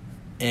over.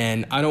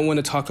 And I don't want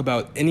to talk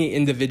about any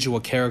individual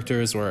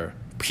characters or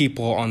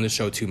people on the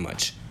show too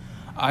much.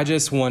 I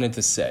just wanted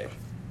to say,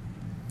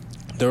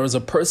 there was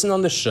a person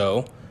on the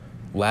show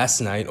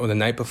last night or the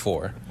night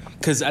before,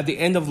 because at the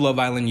end of Love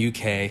Island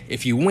UK,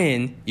 if you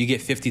win, you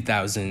get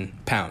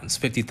 £50,000,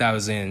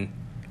 50,000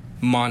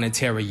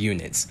 monetary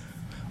units.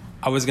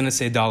 I was going to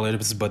say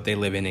dollars, but they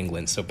live in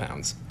England, so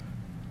pounds.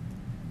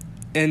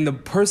 And the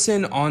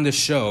person on the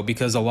show,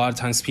 because a lot of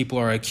times people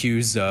are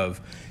accused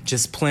of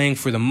just playing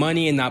for the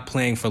money and not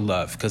playing for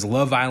love, because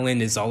Love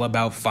Island is all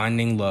about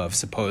finding love,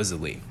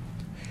 supposedly.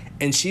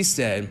 And she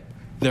said,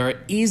 there are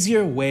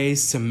easier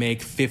ways to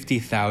make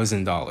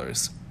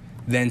 $50,000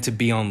 than to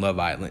be on Love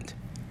Island.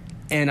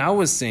 And I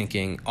was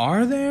thinking,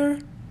 are there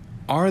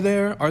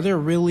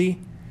really?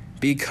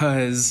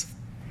 Because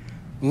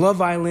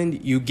Love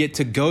Island, you get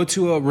to go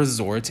to a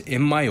resort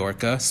in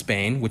Mallorca,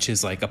 Spain, which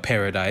is like a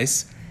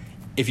paradise.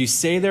 If you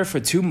stay there for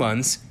 2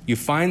 months, you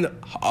find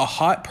a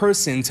hot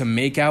person to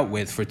make out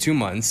with for 2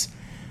 months,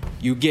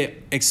 you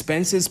get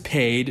expenses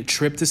paid,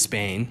 trip to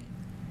Spain,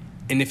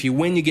 and if you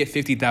win, you get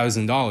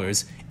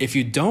 $50,000. If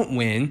you don't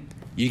win,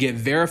 you get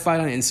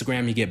verified on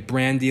Instagram, you get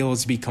brand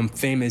deals, become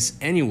famous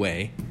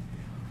anyway.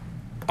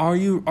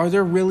 Are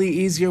there really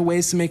easier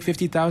ways to make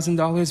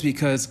 $50,000?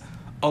 Because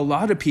a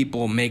lot of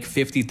people make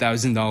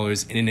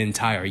 $50,000 in an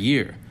entire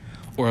year,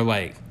 or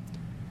like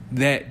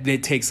that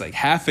takes like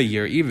half a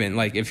year even.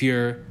 Like if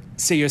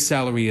say your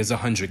salary is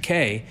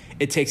 $100K,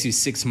 it takes you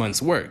 6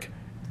 months work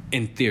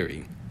in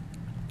theory.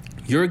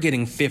 You're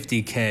getting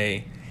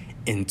 $50K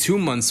in 2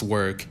 months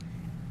work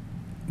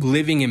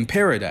living in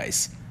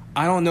paradise.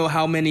 I don't know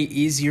how many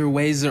easier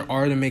ways there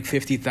are to make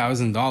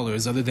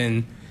 $50,000 other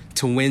than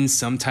to win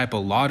some type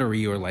of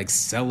lottery or like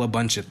sell a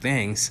bunch of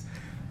things.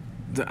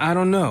 I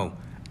don't know.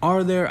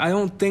 I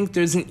don't think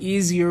there's an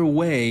easier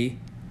way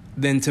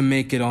than to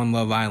make it on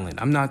Love Island.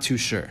 I'm not too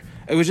sure.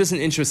 It was just an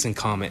interesting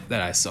comment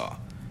that I saw.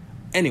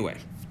 Anyway,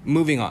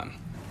 moving on.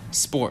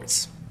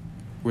 Sports.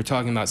 We're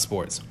talking about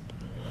sports.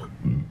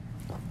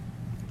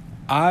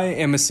 I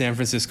am a San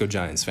Francisco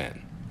Giants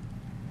fan.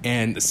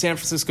 And the San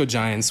Francisco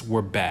Giants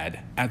were bad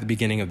at the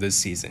beginning of this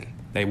season.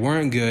 They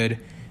weren't good.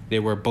 They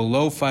were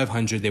below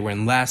 500. They were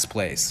in last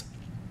place.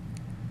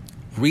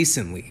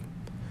 Recently,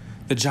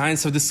 the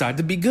Giants have decided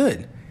to be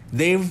good.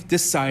 They've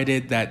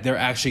decided that they're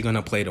actually going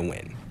to play to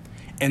win.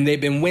 And they've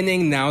been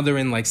winning. Now they're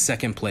in like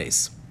second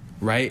place,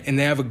 right? And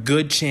they have a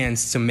good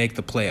chance to make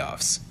the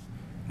playoffs.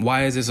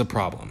 Why is this a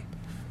problem?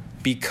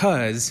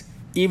 Because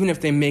even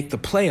if they make the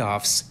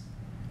playoffs,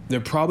 they're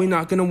probably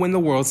not going to win the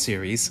World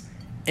Series.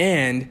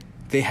 And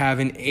they have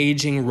an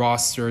aging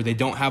roster. They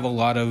don't have a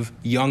lot of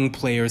young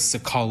players to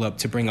call up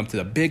to bring up to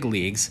the big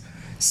leagues.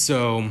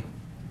 So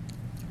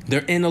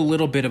they're in a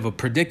little bit of a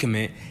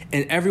predicament.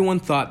 And everyone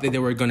thought that they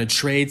were going to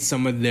trade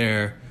some of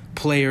their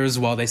players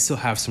while they still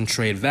have some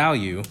trade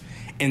value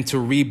and to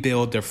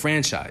rebuild their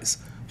franchise.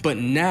 But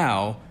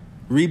now,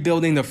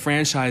 rebuilding the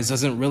franchise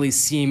doesn't really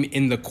seem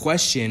in the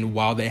question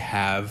while they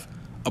have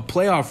a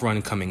playoff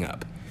run coming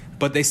up.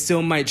 But they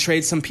still might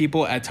trade some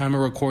people. At time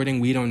of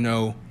recording, we don't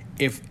know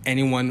if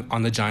anyone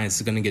on the Giants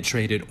is going to get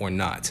traded or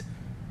not.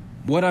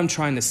 What I'm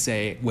trying to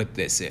say with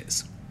this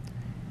is,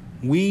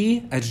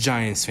 we as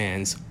Giants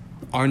fans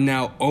are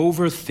now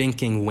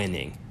overthinking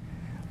winning.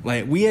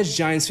 Like, we as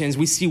Giants fans,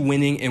 we see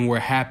winning and we're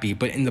happy,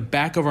 but in the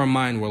back of our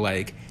mind, we're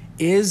like,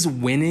 is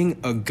winning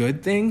a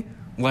good thing?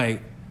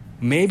 Like,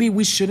 maybe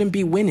we shouldn't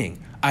be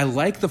winning. I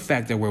like the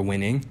fact that we're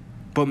winning,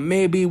 but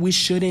maybe we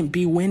shouldn't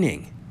be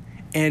winning.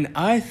 And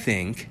I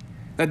think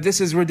that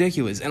this is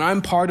ridiculous. And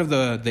I'm part of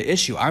the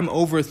issue. I'm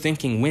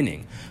overthinking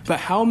winning.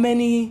 But how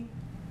many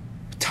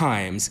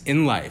times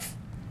in life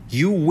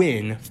you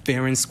win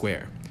fair and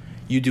square?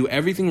 You do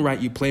everything right.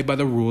 You play by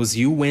the rules.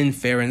 You win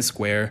fair and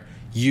square.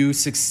 You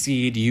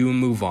succeed. You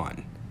move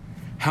on.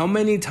 How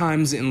many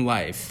times in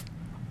life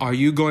are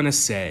you going to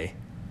say,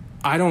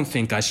 I don't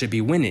think I should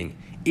be winning,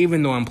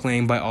 even though I'm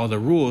playing by all the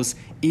rules,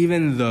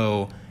 even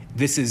though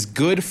this is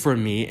good for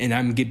me and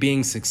I'm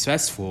being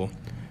successful?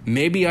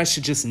 Maybe I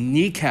should just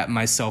kneecap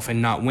myself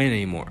and not win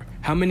anymore.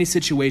 How many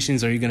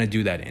situations are you going to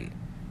do that in?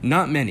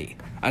 Not many.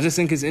 I just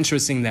think it's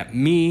interesting that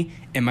me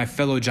and my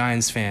fellow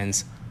Giants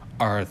fans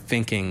are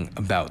thinking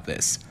about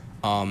this.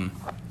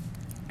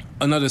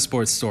 Another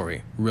sports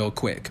story, real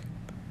quick.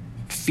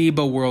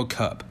 FIBA World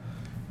Cup,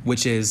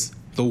 which is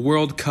the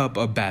World Cup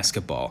of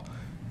basketball.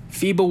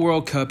 FIBA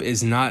World Cup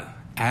is not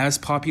as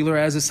popular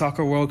as the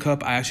Soccer World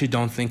Cup. I actually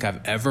don't think I've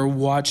ever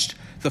watched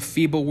the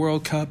FIBA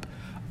World Cup.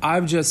 I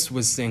just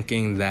was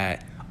thinking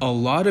that a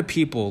lot of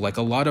people, like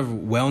a lot of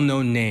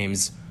well-known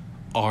names,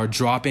 are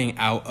dropping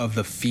out of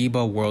the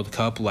FIBA World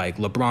Cup, like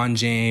LeBron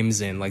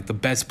James and like the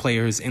best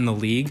players in the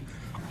league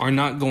are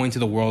not going to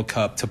the World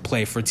Cup to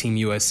play for Team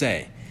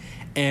USA.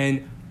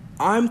 And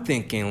I'm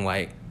thinking,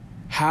 like,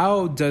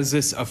 how does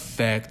this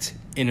affect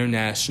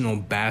international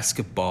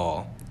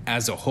basketball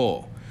as a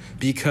whole?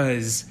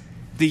 Because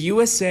the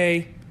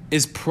USA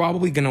is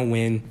probably going to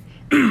win,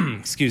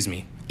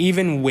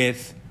 even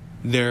with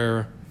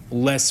their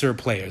lesser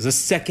players, a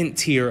second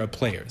tier of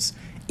players.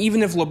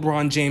 Even if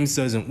LeBron James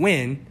doesn't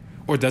win,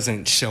 or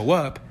doesn't show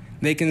up,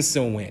 they can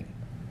still win.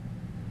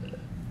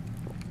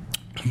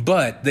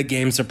 But the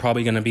games are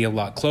probably going to be a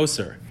lot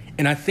closer.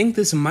 And I think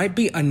this might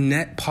be a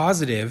net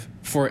positive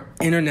for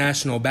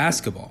international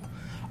basketball.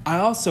 I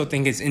also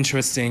think it's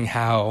interesting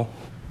how,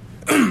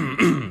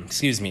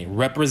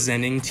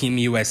 representing Team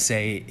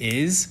USA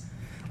is.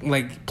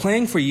 Like,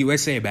 playing for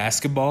USA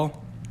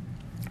basketball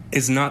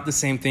is not the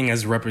same thing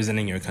as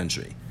representing your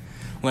country.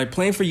 Like,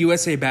 playing for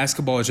USA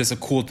basketball is just a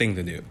cool thing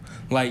to do.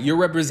 Like, you're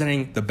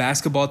representing the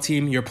basketball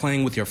team, you're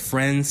playing with your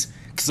friends,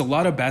 because a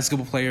lot of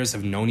basketball players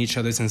have known each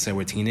other since they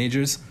were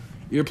teenagers.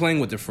 You're playing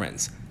with your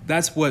friends.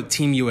 That's what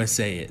Team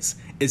USA is.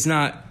 It's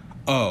not,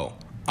 oh,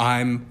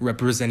 I'm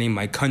representing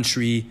my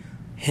country,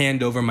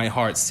 hand over my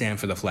heart, stand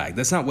for the flag.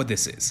 That's not what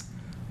this is.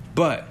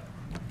 But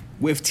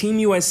if Team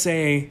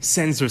USA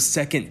sends their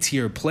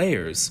second-tier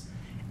players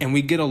and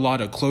we get a lot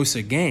of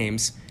closer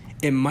games,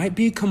 it might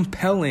be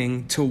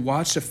compelling to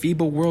watch the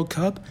FIBA World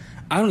Cup.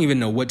 I don't even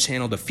know what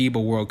channel the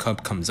FIBA World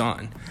Cup comes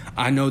on.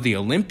 I know the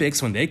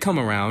Olympics when they come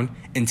around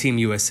and Team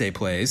USA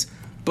plays,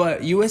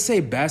 but USA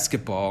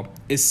basketball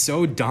is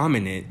so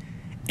dominant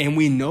and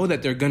we know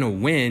that they're going to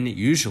win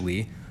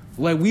usually.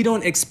 Like, we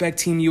don't expect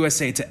Team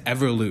USA to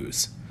ever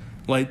lose.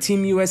 Like,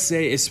 Team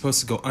USA is supposed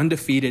to go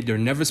undefeated. They're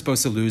never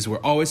supposed to lose.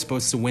 We're always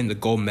supposed to win the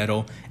gold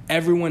medal.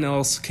 Everyone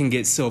else can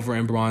get silver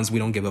and bronze. We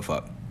don't give a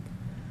fuck.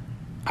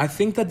 I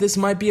think that this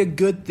might be a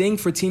good thing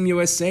for Team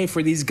USA,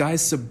 for these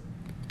guys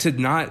to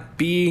not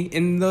be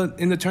in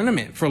the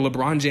tournament, for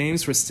LeBron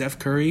James, for Steph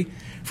Curry,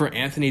 for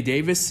Anthony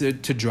Davis to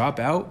drop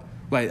out.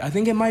 Like, I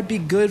think it might be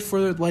good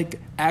for, like,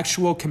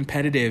 actual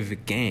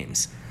competitive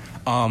games.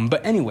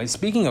 But anyway,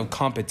 speaking of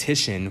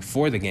competition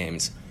for the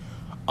games,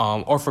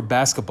 or for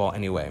basketball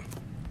anyway,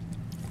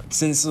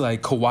 since,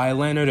 like, Kawhi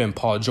Leonard and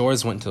Paul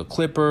George went to the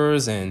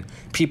Clippers and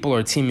people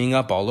are teaming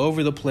up all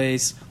over the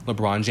place,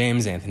 LeBron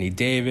James, Anthony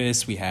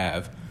Davis, we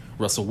have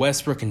Russell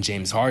Westbrook and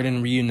James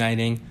Harden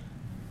reuniting,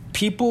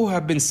 people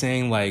have been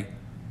saying, like,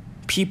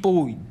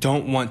 people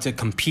don't want to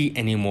compete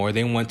anymore.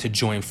 They want to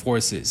join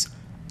forces.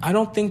 I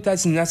don't think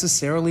that's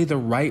necessarily the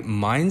right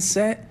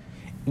mindset.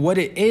 What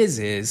it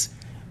is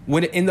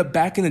when in the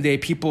back in the day,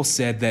 people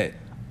said that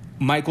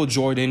Michael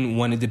Jordan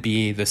wanted to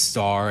be the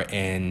star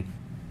and,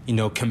 you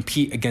know,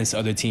 compete against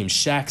other teams.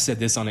 Shaq said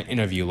this on an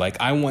interview, like,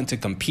 I want to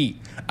compete.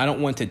 I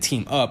don't want to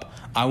team up.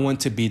 I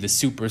want to be the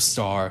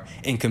superstar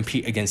and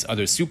compete against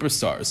other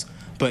superstars.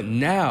 But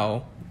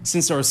now,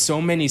 since there are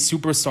so many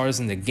superstars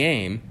in the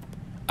game,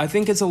 I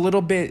think it's a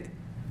little bit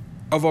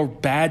of a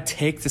bad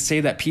take to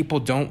say that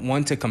people don't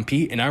want to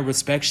compete. And I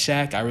respect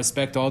Shaq. I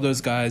respect all those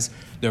guys.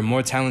 They're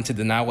more talented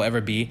than I will ever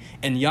be.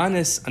 And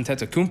Giannis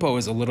Antetokounmpo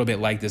is a little bit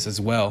like this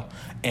as well.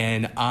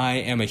 And I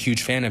am a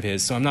huge fan of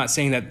his. So I'm not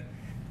saying that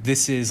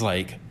this is,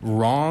 like,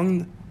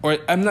 wrong. Or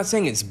I'm not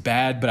saying it's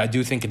bad, but I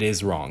do think it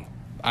is wrong.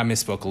 I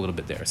misspoke a little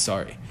bit there.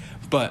 Sorry.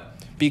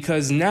 But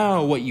because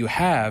now what you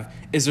have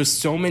is there's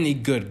so many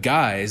good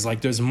guys. Like,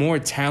 there's more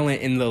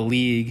talent in the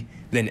league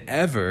than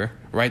ever,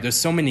 right? There's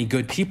so many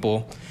good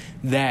people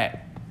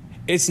that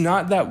it's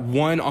not that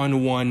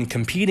one-on-one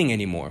competing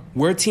anymore.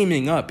 We're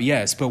teaming up,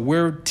 yes, but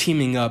we're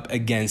teaming up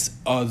against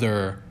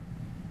other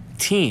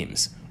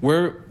teams.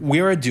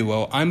 We're a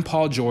duo. I'm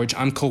Paul George.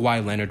 I'm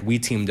Kawhi Leonard. We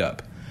teamed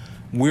up.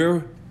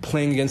 We're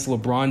playing against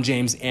LeBron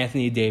James,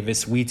 Anthony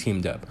Davis. We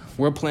teamed up.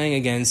 We're playing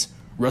against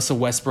Russell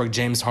Westbrook,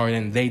 James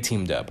Harden. They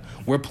teamed up.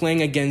 We're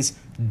playing against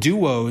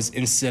duos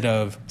instead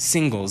of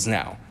singles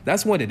now.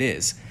 That's what it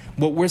is.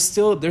 But there's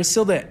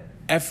still that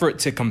effort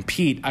to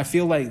compete. I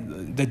feel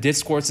like the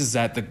discourse is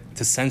that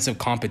the sense of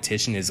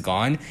competition is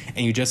gone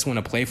and you just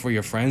want to play for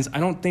your friends. I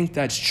don't think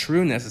that's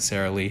true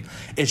necessarily.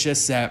 It's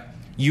just that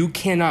you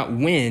cannot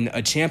win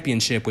a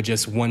championship with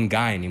just one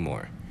guy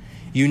anymore.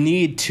 You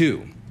need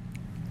two.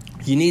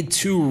 You need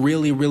two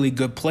really, really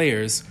good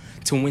players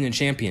to win a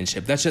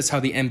championship. That's just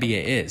how the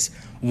NBA is.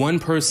 One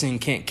person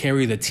can't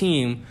carry the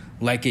team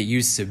like it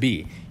used to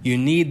be. You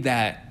need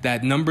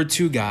that number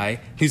two guy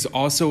who's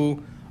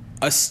also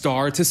a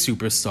star to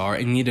superstar,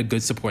 and you need a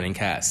good supporting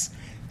cast.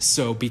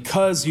 So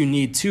because you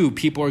need two,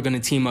 people are going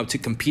to team up to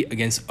compete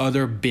against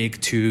other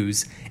big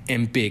twos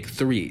and big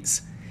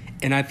threes.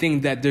 And I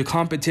think that the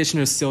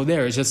competition is still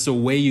there. It's just the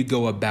way you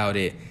go about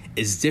it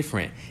is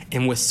different.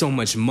 And with so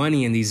much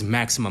money in these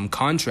maximum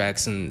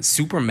contracts and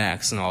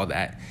supermax and all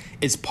that,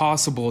 it's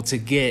possible to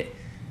get,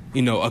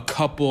 you know, a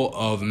couple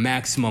of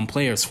maximum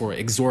players for an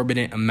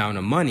exorbitant amount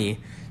of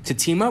money to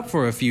team up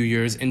for a few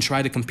years and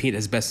try to compete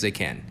as best as they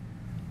can.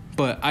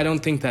 But I don't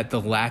think that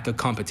the lack of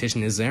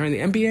competition is there. And the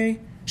NBA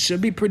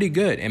should be pretty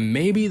good. And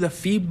maybe the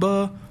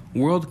FIBA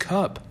World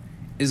Cup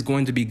is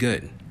going to be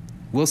good.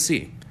 We'll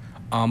see.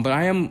 But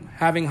I am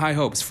having high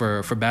hopes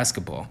for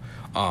basketball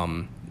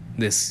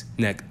this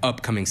next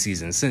upcoming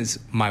season. Since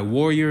my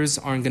Warriors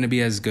aren't going to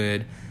be as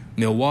good,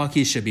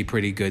 Milwaukee should be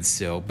pretty good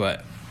still.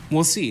 But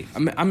we'll see.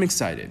 I'm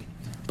excited.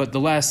 But the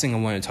last thing I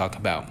want to talk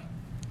about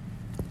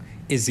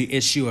is the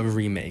issue of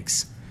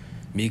remakes.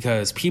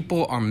 Because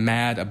people are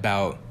mad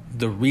about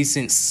the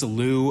recent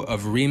slew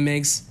of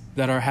remakes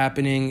that are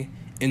happening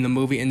in the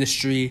movie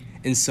industry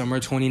in summer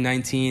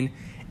 2019.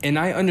 And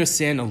I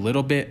understand a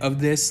little bit of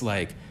this,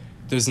 like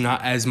there's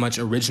not as much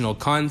original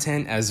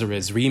content as there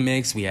is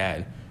remakes. We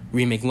had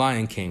remake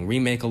Lion King,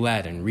 remake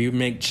Aladdin,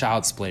 remake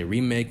Child's Play,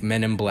 remake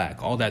Men in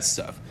Black, all that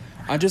stuff.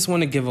 I just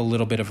want to give a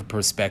little bit of a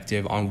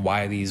perspective on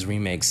why these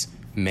remakes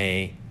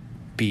may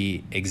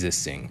be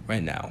existing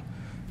right now.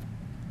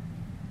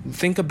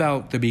 Think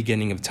about the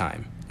beginning of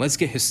time. Let's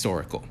get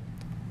historical.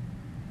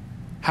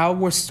 How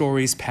were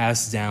stories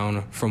passed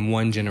down from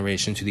one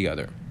generation to the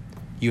other?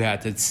 You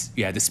had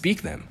to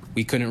speak them.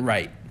 We couldn't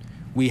write.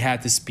 We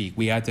had to speak.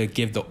 We had to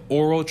give the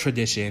oral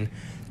tradition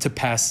to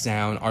pass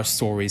down our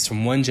stories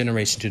from one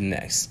generation to the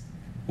next.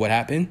 What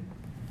happened?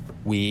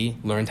 We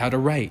learned how to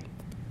write.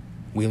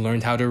 We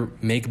learned how to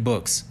make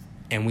books,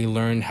 and we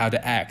learned how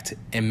to act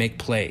and make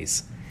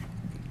plays.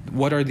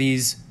 What are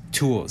these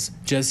tools?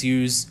 Just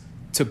used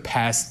to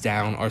pass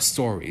down our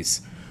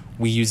stories.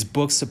 We use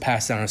books to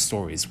pass down our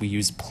stories. We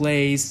use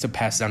plays to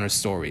pass down our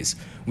stories.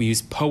 We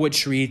use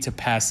poetry to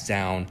pass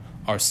down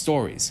our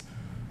stories.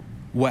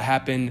 What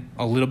happened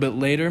a little bit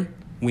later?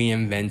 We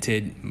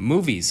invented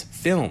movies,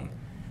 film.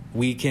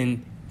 We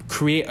can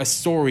create a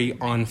story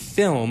on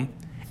film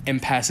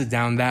and pass it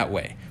down that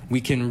way.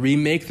 We can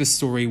remake the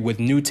story with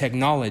new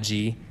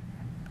technology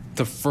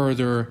the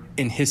further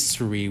in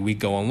history we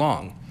go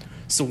along.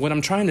 So what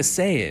I'm trying to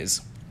say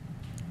is,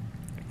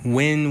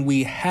 when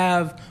we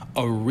have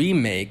a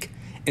remake,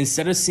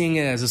 instead of seeing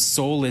it as a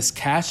soulless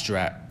cash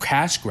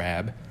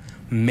grab,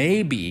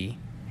 maybe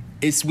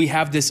we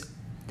have this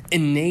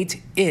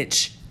innate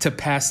itch to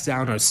pass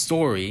down our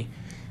story,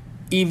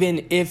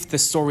 even if the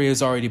story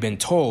has already been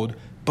told,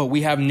 but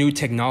we have new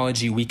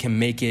technology, we can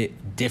make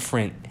it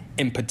different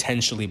and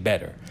potentially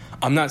better.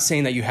 I'm not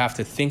saying that you have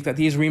to think that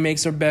these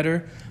remakes are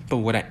better, but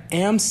what I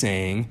am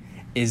saying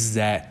is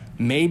that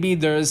maybe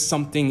there's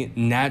something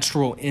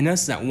natural in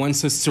us that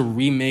wants us to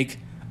remake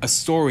a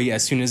story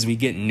as soon as we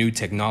get new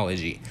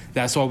technology.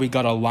 That's why we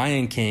got a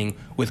Lion King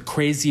with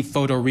crazy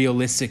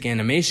photorealistic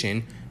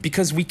animation,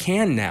 because we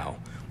can now.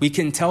 We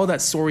can tell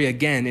that story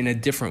again in a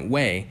different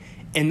way,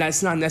 and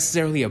that's not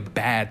necessarily a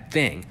bad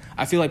thing.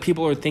 I feel like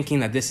people are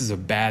thinking that this is a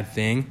bad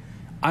thing.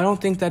 I don't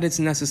think that it's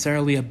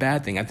necessarily a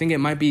bad thing. I think it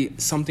might be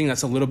something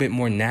that's a little bit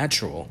more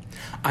natural.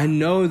 I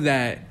know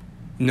that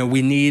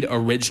we need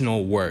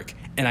original work.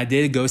 And I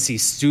did go see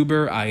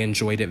Stuber. I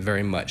enjoyed it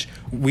very much.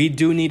 We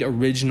do need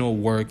original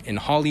work in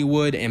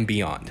Hollywood and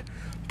beyond.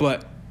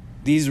 But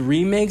these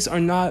remakes are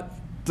not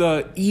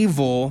the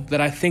evil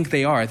that I think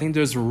they are. I think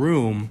there's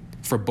room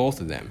for both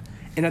of them.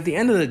 And at the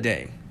end of the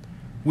day,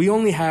 we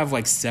only have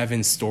like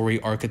 7 story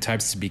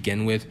archetypes to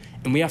begin with,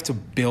 and we have to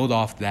build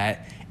off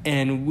that.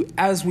 And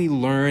as we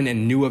learn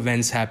and new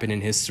events happen in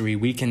history,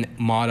 we can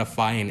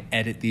modify and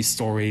edit these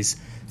stories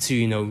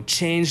to,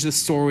 change the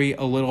story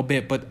a little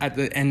bit, but at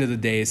the end of the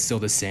day, it's still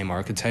the same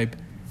archetype.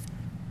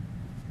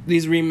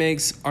 These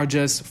remakes are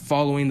just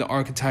following the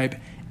archetype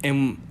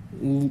and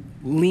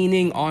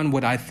leaning on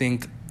what I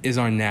think is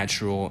our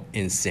natural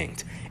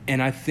instinct.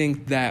 And I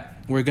think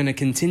that we're going to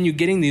continue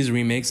getting these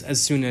remakes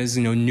as soon as,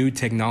 new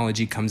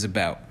technology comes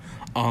about.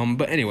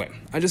 But anyway,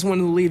 I just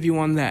wanted to leave you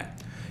on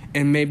that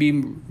and maybe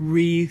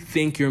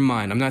rethink your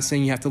mind. I'm not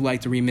saying you have to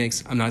like the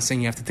remakes. I'm not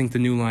saying you have to think the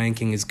new Lion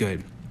King is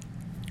good.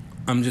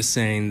 I'm just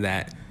saying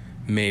that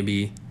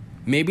maybe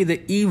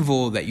the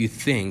evil that you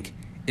think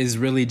is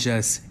really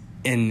just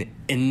an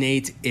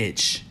innate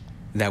itch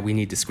that we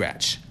need to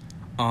scratch.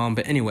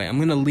 But anyway, I'm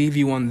going to leave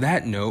you on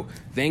that note.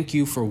 Thank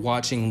you for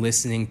watching,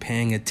 listening,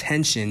 paying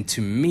attention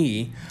to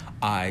me.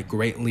 I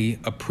greatly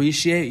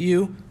appreciate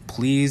you.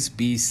 Please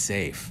be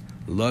safe.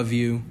 Love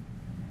you.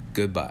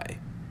 Goodbye.